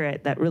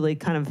spirit, that really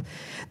kind of,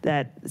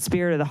 that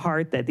spirit of the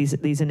heart that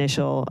these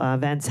initial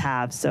events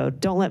have. So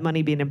don't let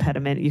money be an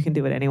impediment. You can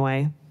do it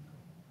anyway.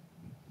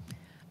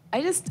 I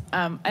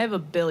have a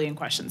billion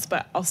questions,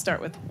 but I'll start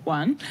with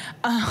one,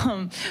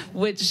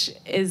 which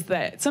is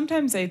that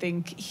sometimes I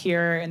think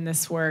here in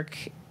this work,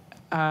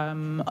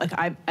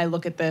 like I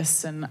look at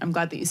this, and I'm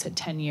glad that you said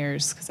 10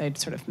 years, because I'd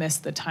sort of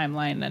missed the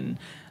timeline.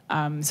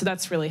 And so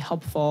that's really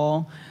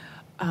helpful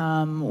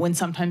when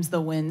sometimes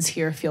the wins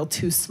here feel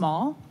too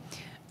small,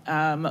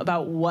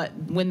 about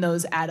when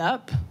those add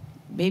up.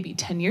 Maybe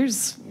 10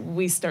 years,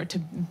 we start to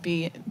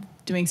be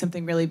doing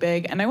something really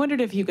big. And I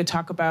wondered if you could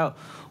talk about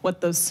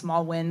what those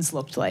small wins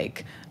looked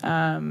like,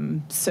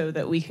 so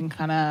that we can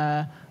kind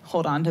of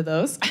hold on to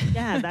those.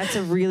 Yeah, that's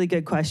a really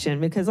good question,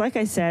 because like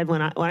I said,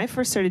 when I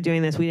first started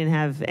doing this, we didn't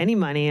have any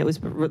money. It was,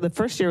 the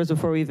first year was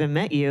before we even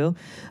met you.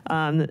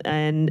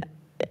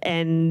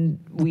 And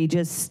we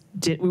just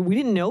we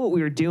didn't know what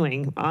we were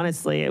doing,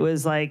 honestly. It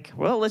was like,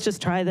 well, let's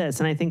just try this.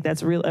 And I think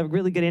that's a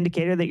really good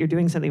indicator that you're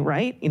doing something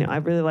right. You know, I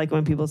really like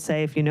when people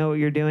say, if you know what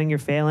you're doing, you're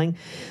failing,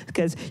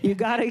 because you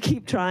got to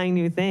keep trying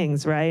new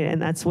things, right?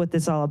 And that's what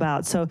this is all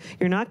about. So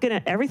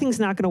everything's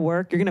not gonna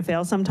work. You're gonna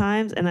fail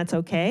sometimes, and that's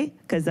okay,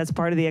 because that's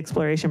part of the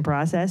exploration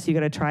process. You got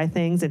to try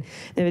things, and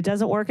if it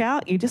doesn't work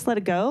out, you just let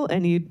it go,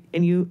 and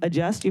you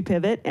adjust, you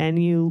pivot,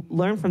 and you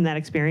learn from that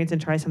experience and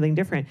try something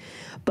different.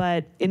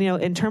 But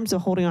in terms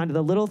of holding on to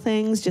the little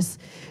things,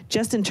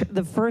 just in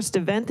the first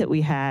event that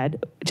we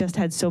had, just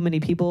had so many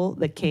people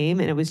that came,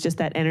 and it was just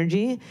that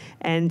energy.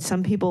 And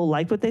some people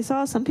liked what they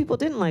saw, some people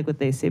didn't like what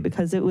they see,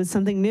 because it was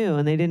something new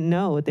and they didn't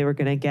know what they were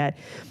going to get.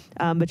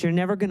 But you're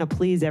never going to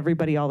please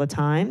everybody all the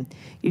time.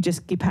 You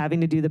just keep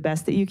having to do the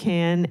best that you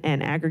can,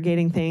 and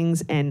aggregating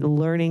things and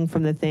learning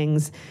from the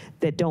things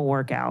that don't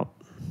work out.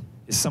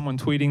 Is someone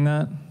tweeting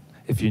that?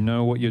 If you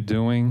know what you're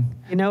doing.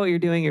 You know what you're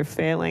doing, you're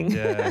failing.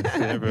 Yeah,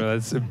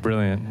 that's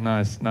brilliant.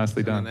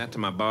 Nicely done. That to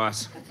my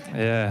boss.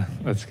 Yeah,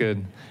 that's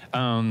good.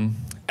 And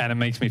it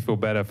makes me feel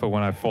better for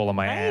when I fall on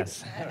my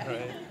ass.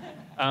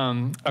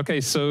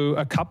 Okay, so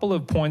a couple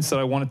of points that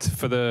I wanted to,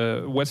 for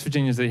the West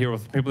Virginians that are here, or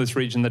people in this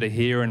region that are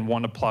here and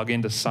want to plug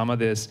into some of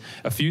this,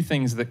 a few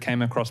things that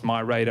came across my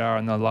radar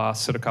in the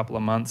last sort of couple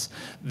of months.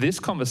 This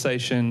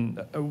conversation,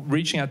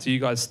 reaching out to you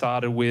guys,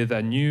 started with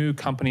a new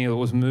company that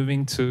was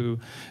moving to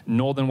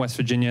northern West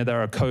Virginia.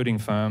 They're a coding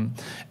firm,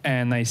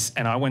 and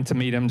I went to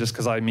meet them just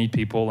because I meet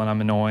people and I'm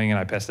annoying and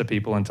I pester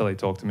people until they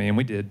talk to me, and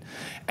we did.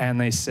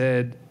 And they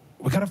said,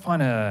 we got to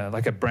find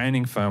a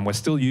branding firm. We're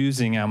still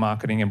using our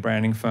marketing and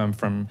branding firm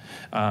from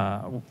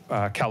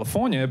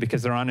California,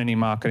 because there aren't any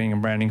marketing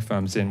and branding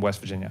firms in West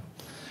Virginia.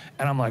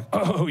 And I'm like,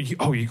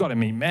 you got to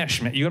meet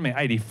Mesh, man. You got to meet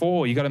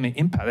 84. You got to meet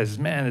Impact.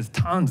 There's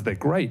tons. They're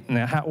great. And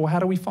how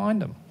do we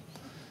find them?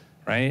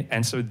 Right?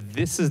 And so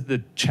this is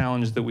the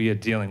challenge that we are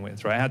dealing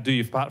with, right? How do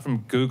you, apart from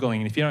Googling,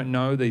 and if you don't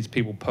know these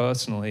people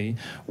personally,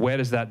 how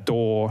does that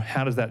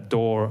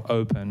door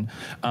open?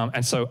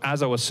 And so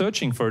as I was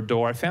searching for a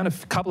door, I found a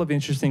couple of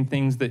interesting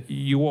things that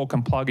you all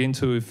can plug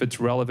into if it's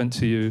relevant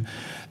to you.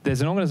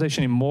 There's an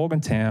organization in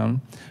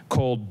Morgantown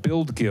called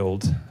Build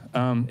Guild.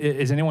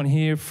 Is anyone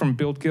here from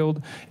Build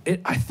Guild?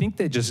 I think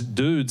they're just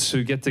dudes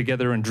who get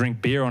together and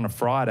drink beer on a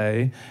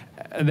Friday,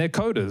 and they're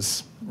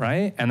coders,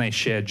 right? And they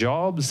share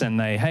jobs, and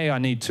hey, I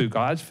need 2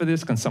 guys for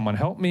this. Can someone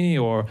help me?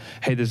 Or,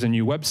 hey, there's a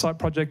new website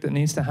project that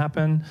needs to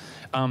happen.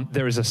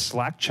 There is a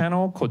Slack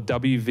channel called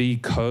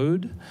WV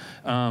Code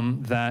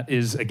that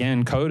is,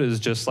 again, coders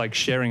just like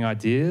sharing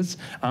ideas.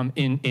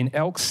 In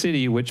Elk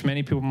City, which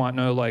many people might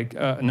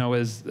know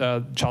as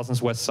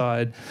Charleston's West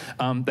Side,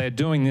 they're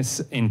doing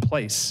this in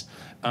place.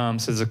 So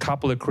there's a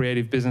couple of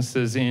creative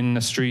businesses in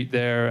the street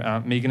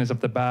there, Megan is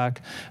up the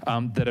back,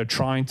 that are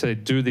trying to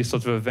do these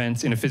sorts of events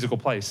events in a physical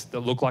place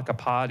that look like a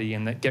party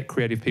and that get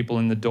creative people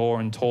in the door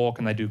and talk,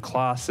 and they do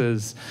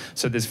classes.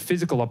 So there's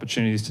physical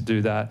opportunities to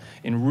do that.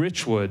 In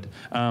Richwood,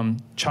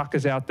 Chuck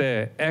is out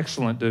there.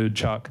 Excellent dude,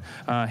 Chuck.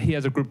 He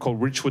has a group called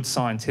Richwood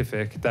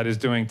Scientific that is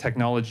doing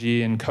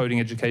technology and coding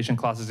education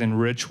classes in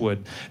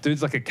Richwood.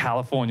 Dude's like a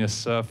California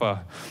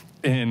surfer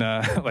in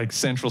like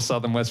central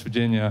southern West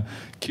Virginia.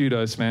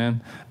 Kudos,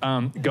 man.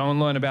 Go and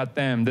learn about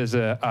them. There's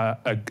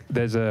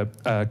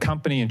a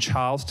company in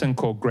Charleston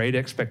called Great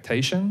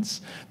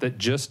Expectations that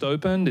just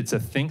opened. It's a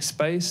think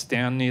space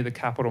down near the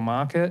Capital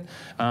Market.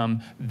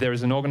 There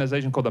is an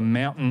organization called the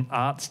Mountain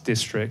Arts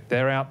District.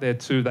 They're out there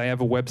too. They have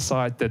a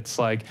website that's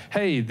like,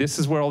 hey, this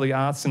is where all the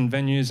arts and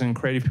venues and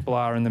creative people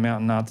are in the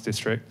Mountain Arts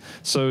District.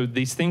 So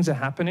these things are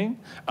happening.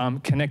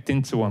 Connect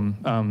into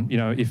them. You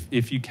know,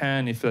 if you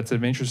can, if that's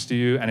of interest to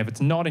you, and if it's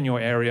not in your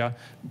area,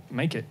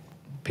 make it.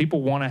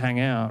 People want to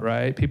hang out,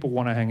 right? People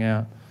want to hang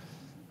out.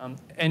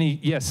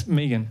 Yes,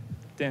 Megan.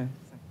 Dan.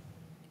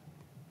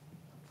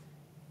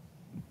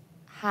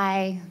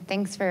 Hi,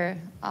 thanks for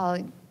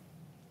all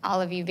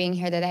of you being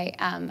here today.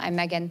 I'm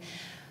Megan.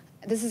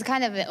 This is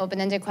kind of an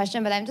open-ended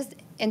question, but I'm just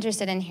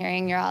interested in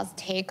hearing your all's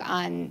take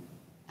on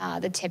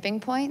the tipping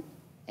point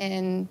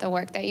in the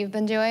work that you've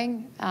been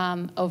doing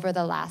over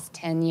the last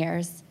 10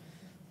 years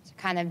to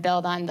kind of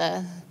build on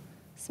the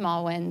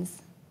small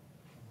wins.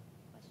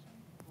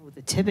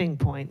 The tipping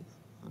point.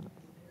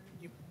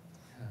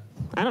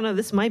 I don't know.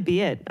 This might be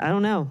it. I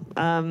don't know.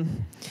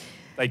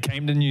 They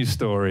came to News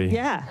Story.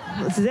 Yeah,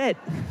 this is it.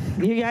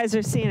 You guys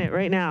are seeing it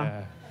right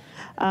now.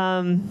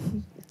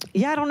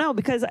 Yeah, I don't know,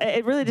 because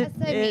it really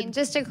did.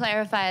 Just to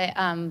clarify,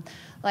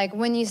 like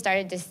when you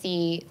started to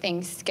see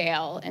things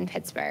scale in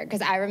Pittsburgh,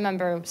 because I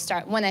remember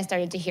when I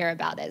started to hear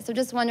about it. So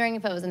just wondering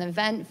if it was an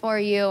event for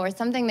you or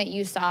something that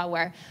you saw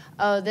where,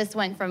 oh, this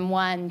went from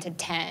 1 to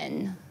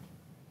 10.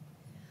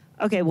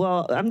 Okay,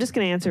 well, I'm just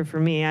going to answer for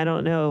me. I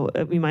don't know.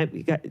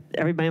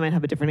 Everybody might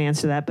have a different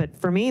answer to that. But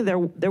for me,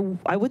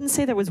 I wouldn't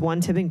say there was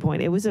one tipping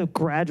point. It was a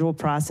gradual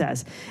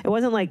process. It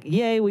wasn't like,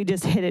 yay, we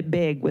just hit it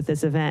big with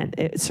this event.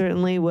 It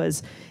certainly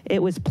was.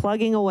 It was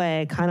plugging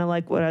away, kind of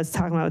like what I was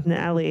talking about with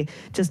Natalie.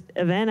 Just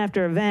event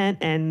after event,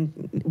 and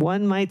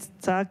one might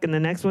suck, and the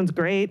next one's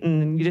great,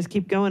 and you just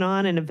keep going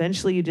on, and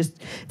eventually it's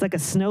like a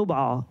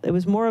snowball. It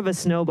was more of a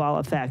snowball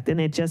effect,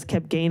 and it just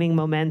kept gaining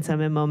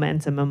momentum and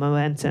momentum and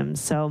momentum.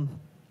 So.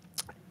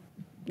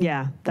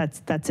 Yeah,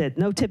 that's it.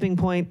 No tipping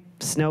point,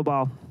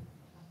 snowball.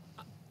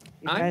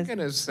 I'm going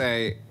to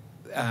say,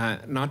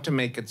 not to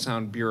make it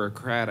sound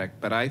bureaucratic,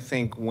 but I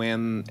think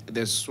when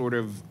this sort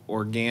of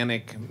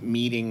organic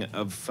meeting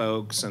of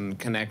folks and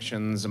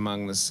connections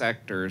among the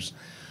sectors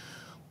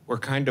were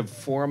kind of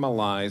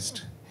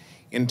formalized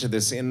into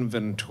this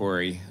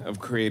inventory of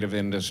creative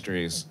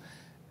industries,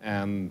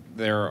 and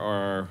there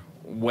are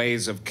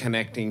ways of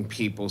connecting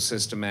people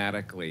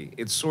systematically,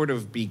 it sort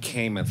of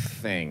became a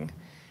thing.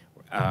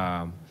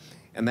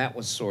 And that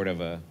was sort of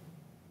a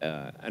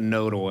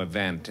nodal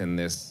event in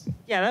this.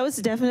 Yeah, that was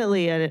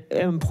definitely an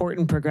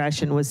important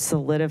progression, was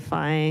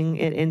solidifying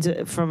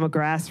it from a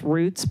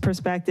grassroots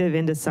perspective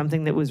into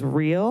something that was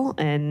real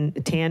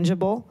and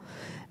tangible.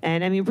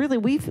 And I mean, really,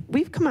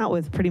 we've come out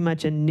with pretty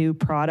much a new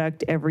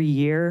product every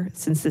year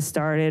since this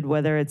started,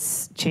 whether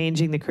it's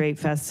changing the Create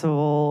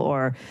Festival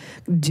or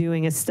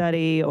doing a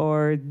study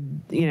or,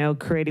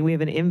 creating. We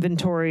have an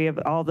inventory of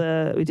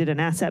we did an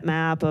asset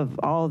map of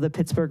all the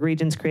Pittsburgh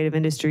region's creative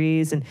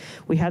industries, and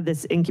we have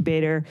this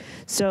incubator.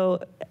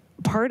 So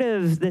part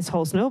of this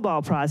whole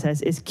snowball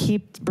process is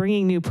keep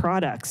bringing new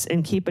products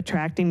and keep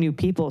attracting new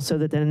people so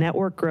that the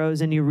network grows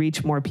and you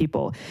reach more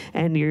people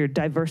and you're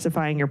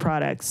diversifying your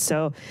products.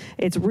 So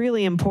it's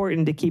really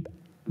important to keep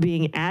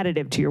being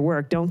additive to your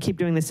work. Don't keep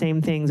doing the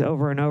same things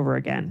over and over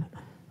again.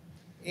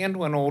 And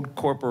when old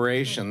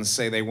corporations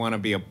say they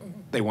want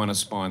to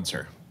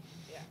sponsor.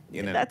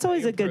 That's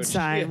always a good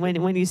sign.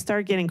 When you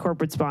start getting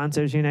corporate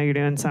sponsors, you're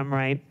doing something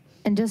right.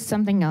 And just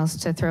something else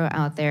to throw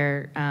out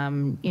there,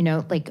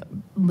 like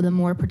the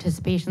more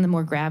participation, the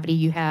more gravity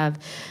you have,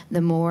 the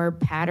more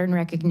pattern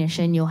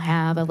recognition you'll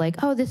have of like,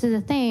 oh, this is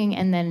a thing,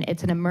 and then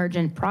it's an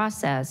emergent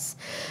process,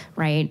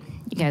 right?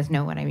 You guys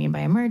know what I mean by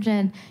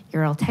emergent.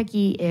 You're all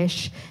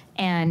techie-ish,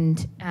 and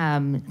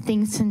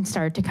things can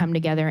start to come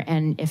together,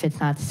 and if it's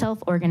not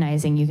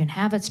self-organizing, you can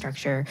have a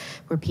structure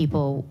where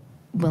people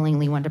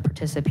willingly want to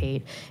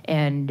participate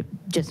and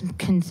just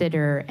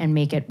consider and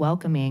make it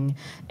welcoming.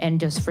 And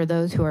just for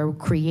those who are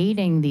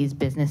creating these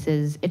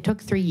businesses, it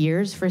took 3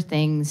 years for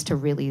things to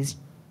really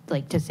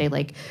to say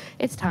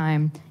it's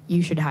time,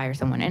 you should hire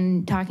someone.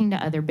 And talking to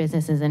other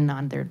businesses and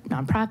other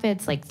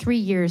nonprofits, 3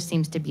 years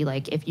seems to be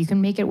if you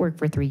can make it work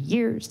for 3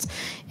 years,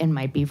 it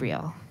might be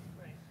real.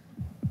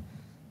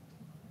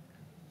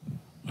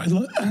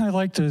 I'd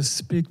like to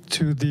speak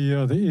to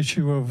the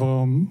issue of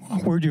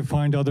where do you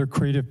find other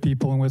creative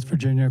people in West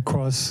Virginia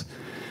cross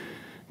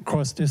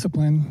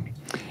discipline,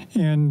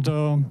 and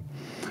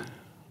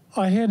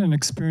I had an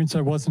experience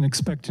I wasn't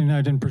expecting.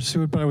 I didn't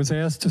pursue it, but I was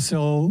asked to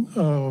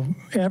sell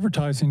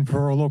advertising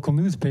for a local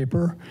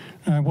newspaper.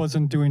 And I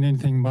wasn't doing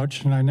anything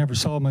much, and I never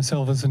saw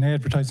myself as an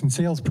advertising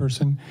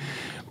salesperson.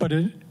 But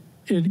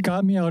it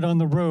got me out on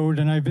the road,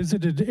 and I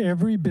visited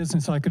every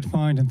business I could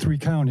find in 3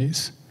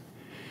 counties.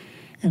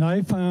 And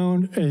I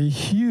found a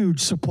huge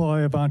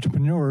supply of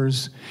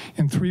entrepreneurs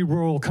in 3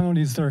 rural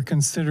counties that are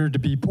considered to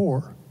be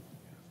poor.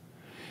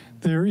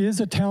 There is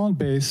a talent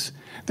base.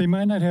 They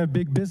might not have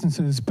big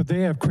businesses, but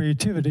they have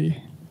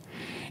creativity.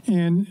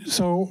 And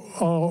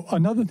so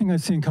another thing I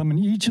see in common,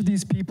 each of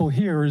these people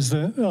here is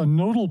a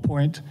nodal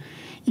point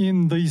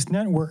in these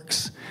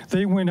networks.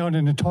 They went out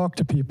and talked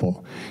to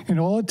people. And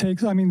all it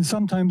takes, I mean,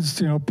 sometimes,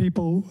 you know,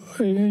 people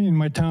in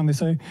my town, they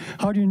say,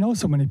 how do you know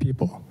so many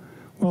people?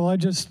 Well, I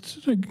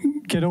just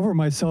get over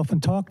myself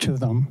and talk to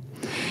them.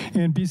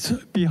 And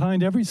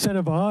behind every set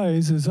of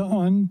eyes is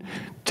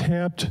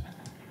untapped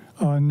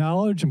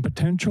knowledge and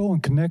potential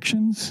and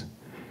connections.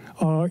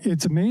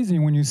 It's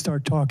amazing when you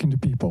start talking to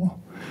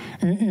people.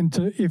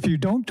 If you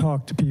don't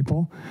talk to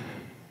people,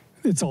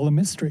 it's all a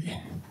mystery.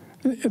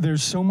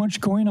 There's so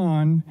much going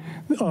on.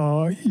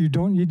 You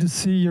don't need to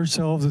see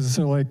yourselves as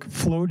like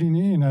floating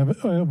in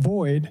a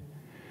void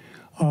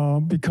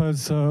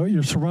because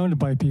you're surrounded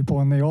by people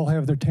and they all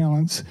have their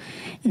talents.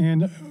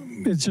 And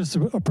it's just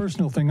a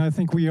personal thing. I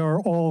think we are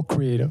all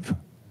creative.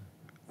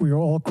 We are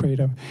all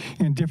creative,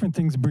 and different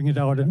things bring it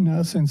out in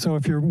us. And so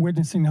if you're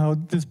witnessing how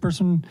this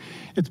person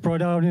it's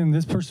brought out in,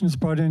 this person is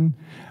brought in,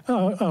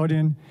 out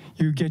in,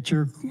 you get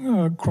your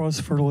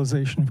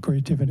cross-fertilization of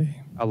creativity.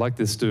 I like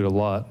this dude a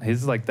lot.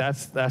 He's like,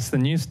 that's the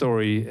news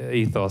story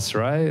ethos,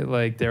 right?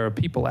 Like, there are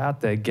people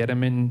out there, get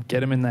them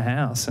in the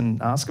house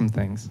and ask them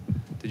things.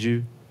 Did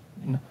you?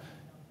 No.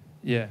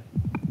 Yeah.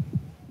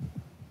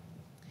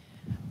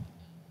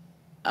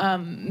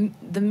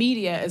 The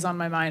media is on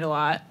my mind a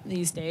lot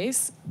these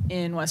days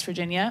in West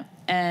Virginia,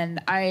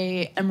 and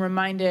I am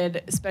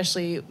reminded,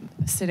 especially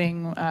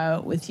sitting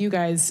with you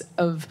guys,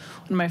 of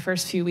one of my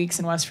first few weeks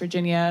in West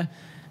Virginia,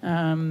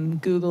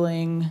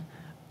 Googling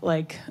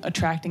like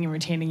attracting and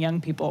retaining young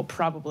people,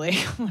 probably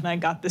when I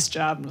got this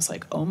job, and was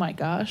like, oh my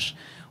gosh,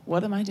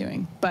 what am I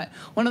doing? But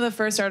one of the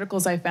first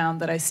articles I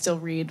found that I still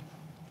read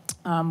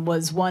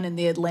was one in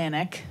The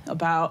Atlantic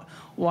about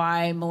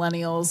why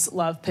millennials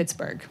love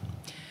Pittsburgh.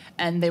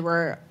 And they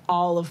were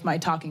all of my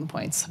talking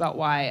points about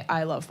why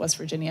I love West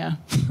Virginia.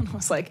 I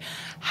was like,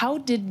 how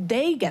did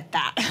they get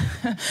that?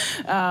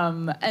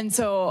 And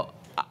so,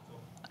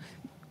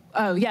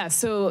 yeah,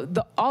 so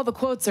all the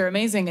quotes are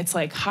amazing. It's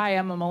like, hi,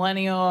 I'm a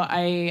millennial.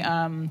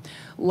 I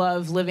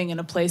love living in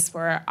a place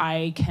where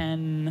I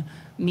can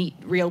meet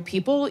real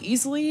people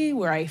easily,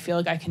 where I feel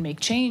like I can make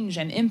change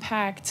and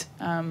impact.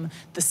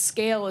 The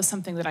scale is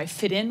something that I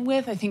fit in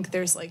with. I think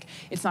there's like,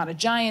 it's not a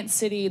giant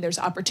city, there's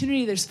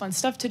opportunity, there's fun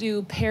stuff to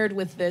do, paired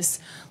with this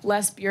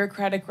less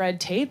bureaucratic red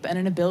tape and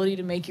an ability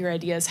to make your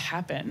ideas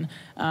happen.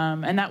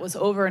 And that was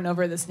over and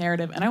over this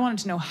narrative. And I wanted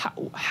to know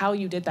how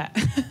you did that.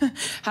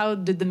 How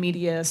did the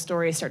media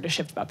story start to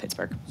shift about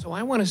Pittsburgh? So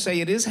I want to say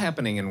it is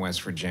happening in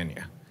West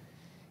Virginia.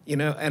 You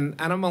know, and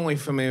I'm only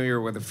familiar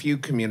with a few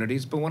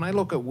communities, but when I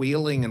look at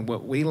Wheeling and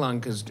what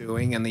Wheelunk is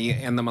doing, and the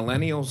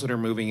millennials that are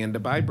moving in to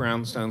buy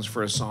brownstones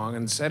for a song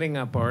and setting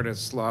up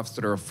artists' lofts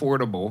that are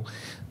affordable,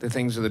 the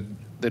things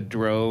that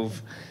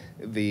drove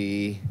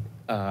the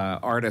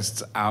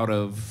artists out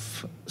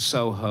of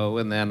Soho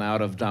and then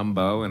out of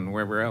Dumbo and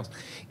wherever else,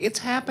 it's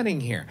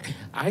happening here.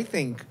 I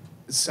think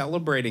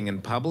celebrating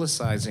and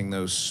publicizing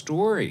those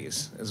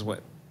stories is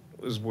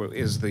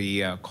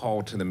the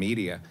call to the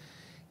media.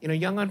 You know,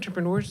 young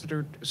entrepreneurs that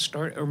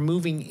are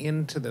moving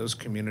into those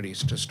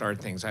communities to start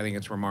things. I think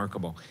it's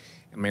remarkable.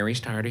 And Mary's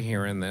tired of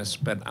hearing this,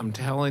 but I'm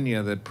telling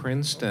you that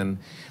Princeton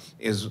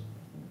is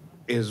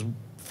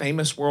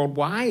famous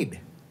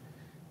worldwide.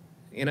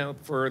 You know,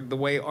 for the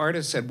way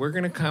artists said, we're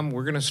going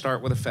to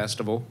start with a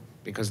festival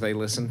because they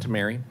listened to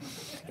Mary.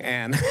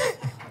 And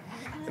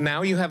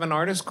now you have an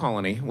artist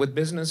colony with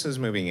businesses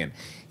moving in.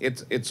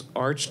 It's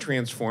arts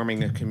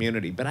transforming a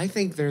community. But I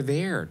think they're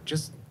there.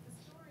 Just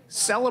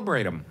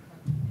celebrate them.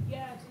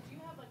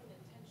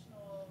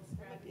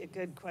 A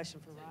good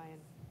question for Ryan.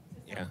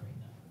 Yeah. I agree.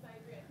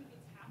 I think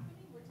it's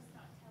happening. We're just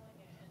not telling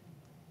it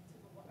to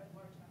a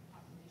large enough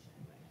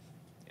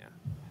population.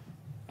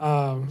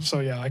 Yeah. So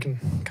yeah, I can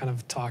kind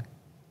of talk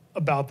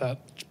about that.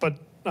 But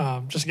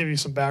just to give you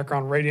some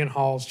background, Radiant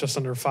Hall is just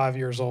under 5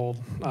 years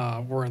old.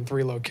 We're in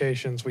 3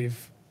 locations.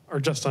 Are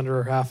just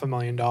under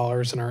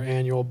 $500,000 in our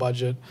annual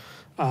budget.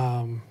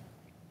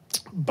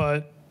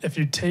 But if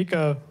you take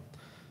I'm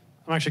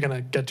actually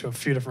going to get to a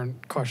few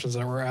different questions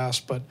that were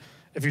asked, but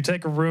if you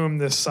take a room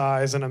this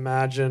size and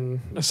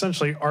imagine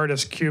essentially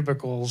artist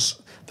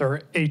cubicles, there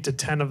are 8 to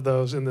 10 of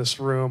those in this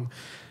room.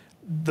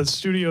 The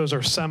studios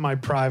are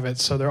semi-private,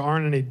 so there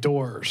aren't any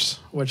doors,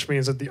 which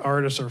means that the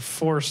artists are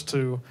forced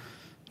to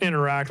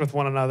interact with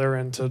one another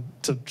and to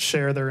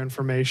share their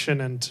information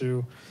and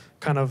to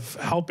kind of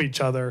help each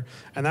other.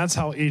 And that's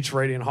how each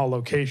Radiant Hall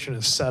location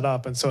is set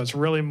up. And so it's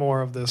really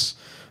more of this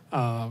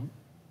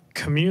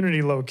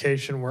community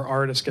location where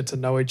artists get to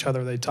know each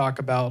other. They talk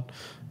about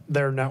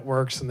their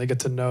networks and they get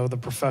to know the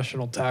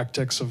professional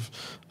tactics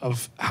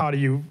of how do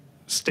you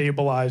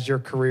stabilize your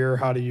career,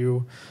 how do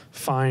you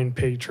find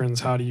patrons,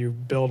 how do you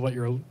build what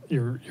you're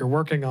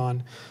working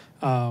on.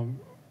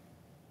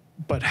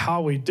 But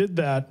how we did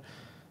that,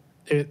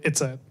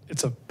 it's a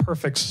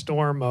perfect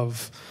storm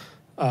of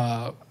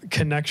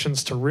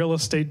connections to real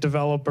estate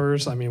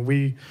developers. I mean,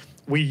 we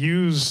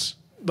use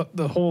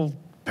the whole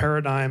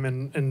paradigm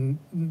in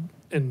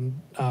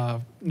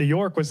New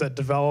York was that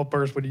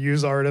developers would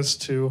use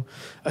artists to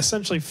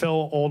essentially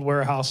fill old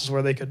warehouses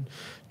where they could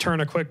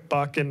turn a quick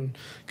buck and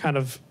kind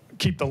of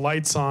keep the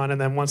lights on, and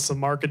then once the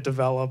market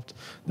developed,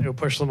 they would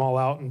push them all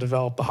out and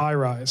develop the high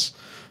rise.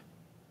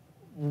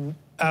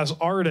 As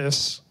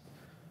artists,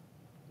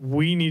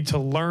 we need to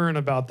learn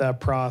about that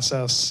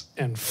process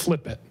and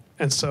flip it.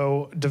 And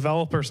so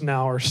developers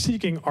now are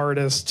seeking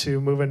artists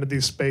to move into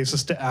these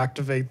spaces, to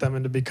activate them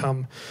and to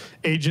become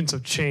agents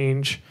of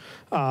change.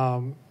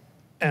 And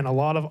a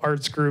lot of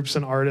arts groups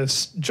and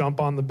artists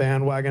jump on the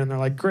bandwagon and they're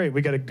like, great,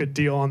 we got a good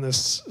deal on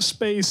this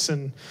space.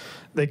 And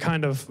they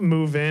kind of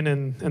move in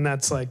and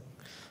that's like,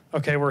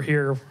 okay, we're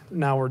here,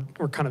 now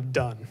we're kind of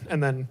done.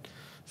 And then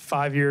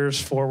 5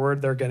 years forward,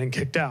 they're getting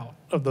kicked out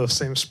of those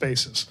same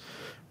spaces.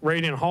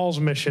 Radiant Hall's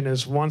mission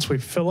is once we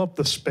fill up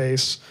the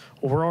space,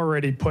 we're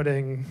already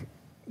putting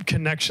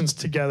connections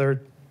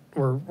together.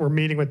 We're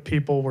meeting with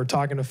people, we're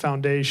talking to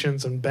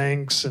foundations and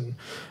banks and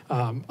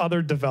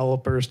other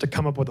developers to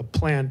come up with a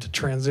plan to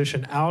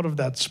transition out of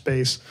that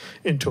space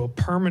into a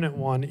permanent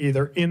one,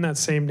 either in that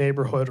same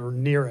neighborhood or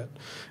near it.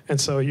 And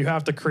so you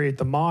have to create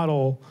the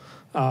model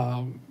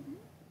to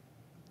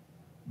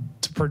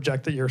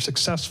project that you're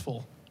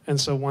successful. And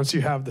so once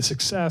you have the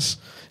success,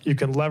 you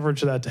can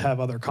leverage that to have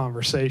other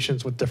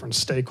conversations with different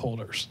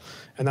stakeholders.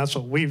 And that's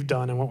what we've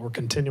done and what we're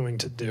continuing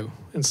to do.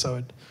 And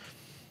so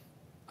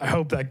I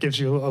hope that gives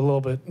you a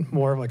little bit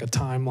more of like a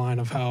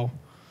timeline of how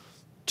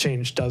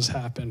change does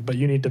happen. But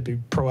you need to be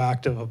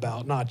proactive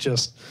about not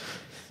just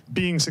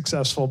being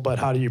successful, but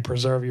how do you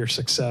preserve your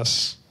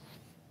success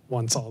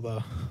once all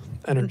the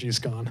energy's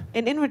gone.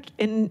 And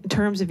in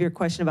terms of your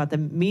question about the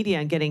media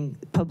and getting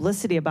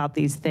publicity about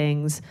these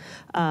things,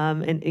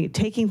 and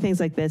taking things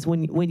like this,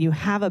 when you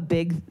have a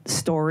big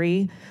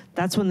story,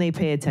 that's when they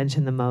pay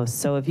attention the most.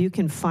 So if you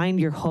can find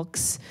your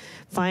hooks,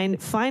 find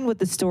what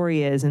the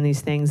story is in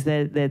these things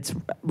that's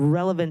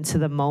relevant to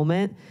the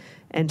moment,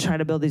 and try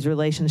to build these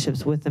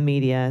relationships with the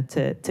media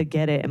to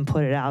get it and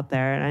put it out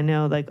there. And I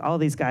know like all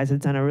these guys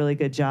have done a really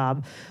good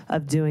job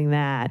of doing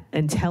that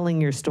and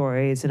telling your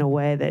stories in a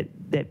way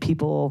that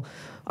people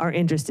are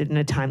interested in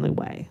a timely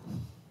way.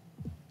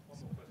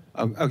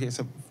 Okay,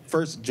 so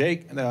first,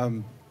 Jake,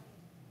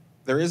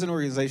 there is an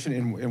organization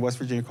in West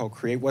Virginia called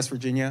Create West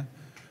Virginia.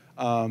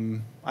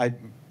 I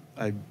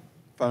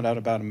found out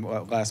about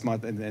them last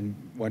month and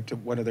went to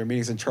one of their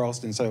meetings in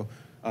Charleston, so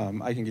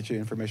I can get you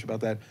information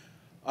about that.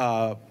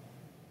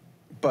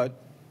 But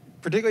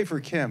particularly for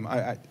Kim,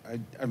 I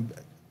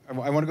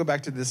want to go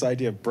back to this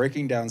idea of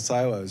breaking down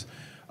silos,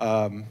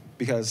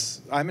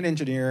 because I'm an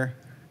engineer,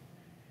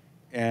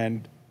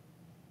 and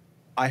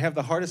I have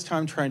the hardest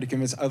time trying to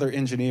convince other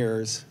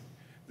engineers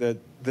that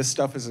this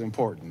stuff is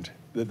important,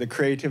 that the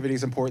creativity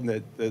is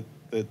important,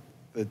 that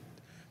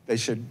they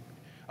should.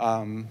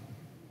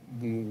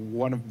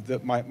 One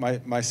of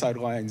my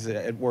sidelines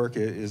at work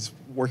is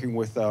working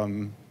with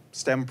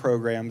STEM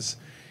programs,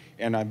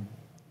 and I'm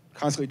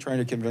constantly trying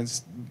to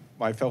convince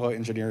my fellow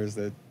engineers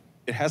that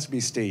it has to be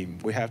STEAM.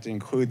 We have to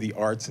include the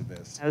arts in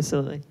this.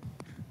 Absolutely.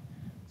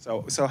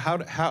 So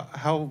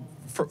how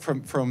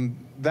from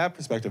that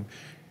perspective,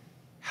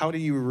 how do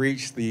you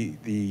reach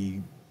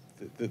the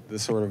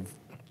sort of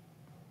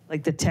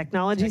like the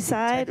technology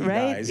side,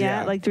 right? Guys,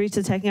 yeah, like to reach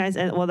the tech guys.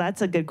 And well,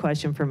 that's a good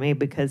question for me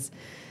because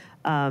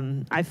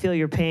I feel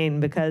your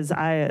pain because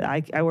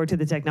I worked at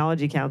the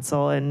Technology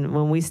Council, and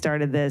when we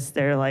started this,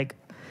 they're like,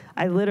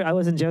 I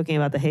wasn't joking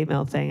about the hate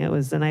mail thing. It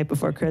was the night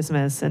before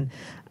Christmas, and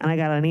I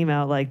got an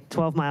email like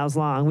 12 miles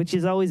long, which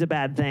is always a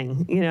bad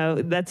thing. You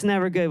know, that's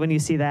never good when you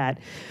see that.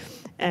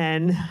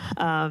 And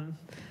I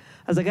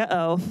was like,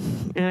 uh-oh,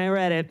 and I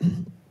read it.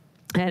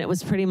 And it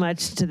was pretty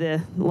much, to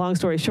the long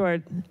story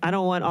short, I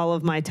don't want all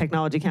of my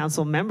Technology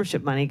Council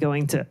membership money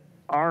going to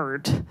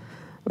art,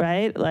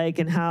 right? Like,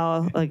 and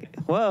how, like,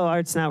 whoa,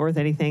 art's not worth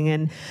anything.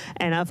 And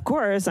of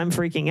course, I'm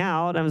freaking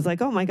out. I was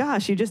like, oh my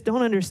gosh, you just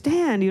don't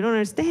understand. You don't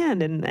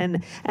understand.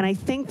 And I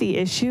think the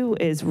issue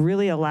is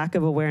really a lack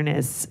of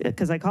awareness,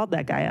 because I called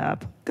that guy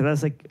up, because I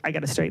was like, I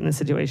got to straighten this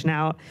situation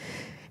out.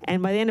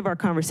 And by the end of our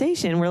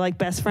conversation, we're like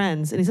best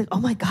friends. And he's like,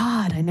 oh my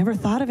God, I never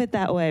thought of it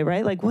that way,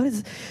 right? Like, what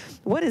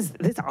is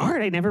this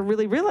art? I never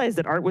really realized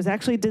that art was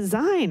actually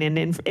design,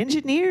 and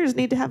engineers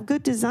need to have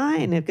good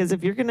design, because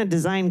if you're gonna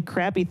design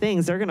crappy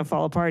things, they're gonna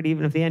fall apart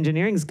even if the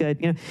engineering's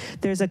good. You know,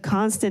 there's a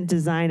constant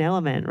design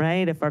element,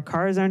 right? If our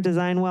cars aren't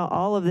designed well,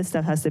 all of this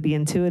stuff has to be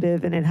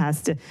intuitive, and it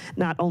has to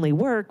not only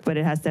work, but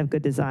it has to have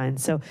good design.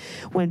 So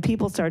when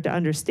people start to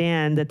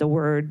understand that the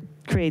word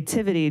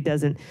creativity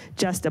doesn't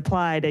just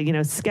apply to,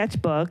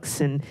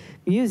 sketchbooks and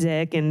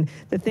music and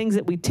the things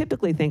that we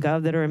typically think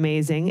of that are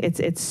amazing.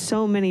 It's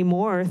so many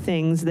more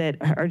things that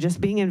are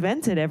just being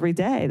invented every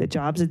day, the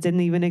jobs that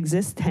didn't even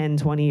exist 10,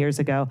 20 years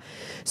ago.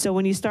 So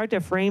when you start to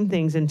frame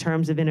things in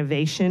terms of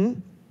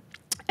innovation,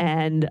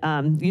 and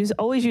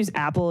always use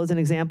Apple as an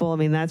example. I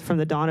mean, that's from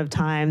the dawn of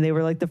time. They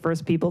were like the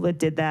first people that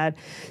did that.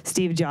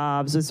 Steve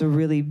Jobs was a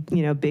really,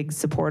 big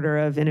supporter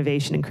of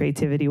innovation and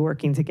creativity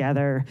working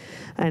together.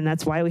 And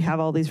that's why we have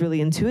all these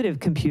really intuitive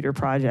computer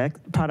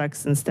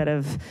products instead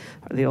of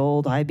the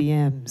old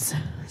IBMs.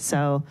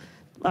 So,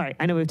 all right,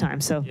 I know we have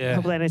time, so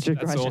hopefully that answers your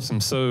question. That's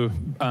awesome. So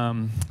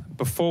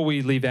before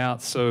we leave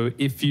out, so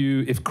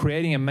if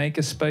creating a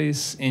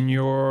makerspace in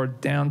your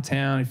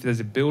downtown, if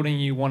there's a building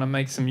you want to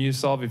make some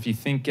use of, if you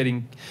think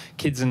getting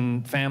kids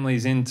and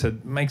families in to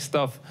make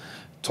stuff,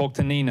 talk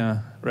to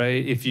Nina,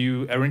 right? If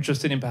you are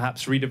interested in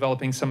perhaps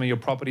redeveloping some of your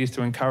properties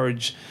to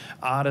encourage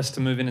artists to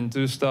move in and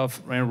do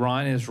stuff,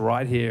 Ryan is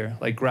right here.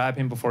 Like, grab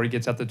him before he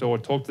gets out the door.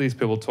 Talk to these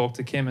people. Talk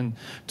to Kim and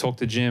talk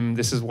to Jim.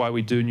 This is why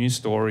we do News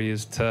Story,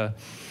 is to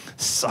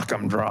suck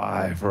them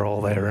dry for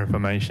all their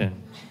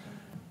information.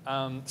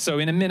 So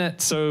in a minute,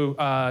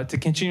 to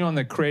continue on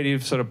the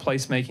creative sort of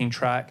placemaking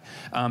track,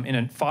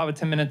 in 5 or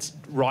 10 minutes,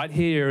 right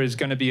here is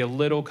going to be a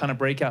little kind of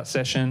breakout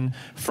session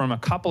from a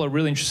couple of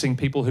really interesting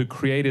people who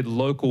created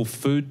local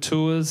food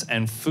tours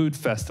and food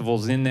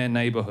festivals in their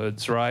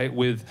neighborhoods, right?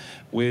 With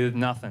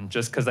nothing,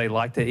 just because they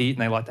like to eat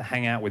and they like to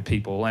hang out with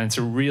people. And it's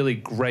a really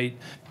great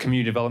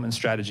community development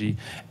strategy.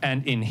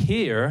 And in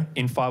here,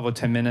 in 5 or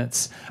 10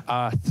 minutes,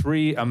 are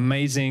 3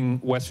 amazing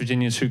West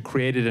Virginians who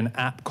created an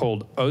app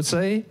called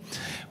OSE,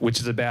 which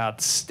is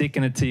about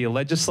sticking it to your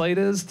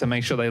legislators to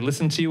make sure they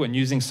listen to you and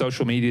using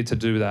social media to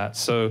do that.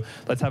 So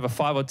let's have a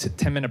 5 or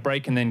 10 minute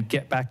break and then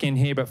get back in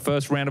here. But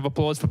first, round of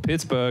applause for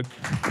Pittsburgh.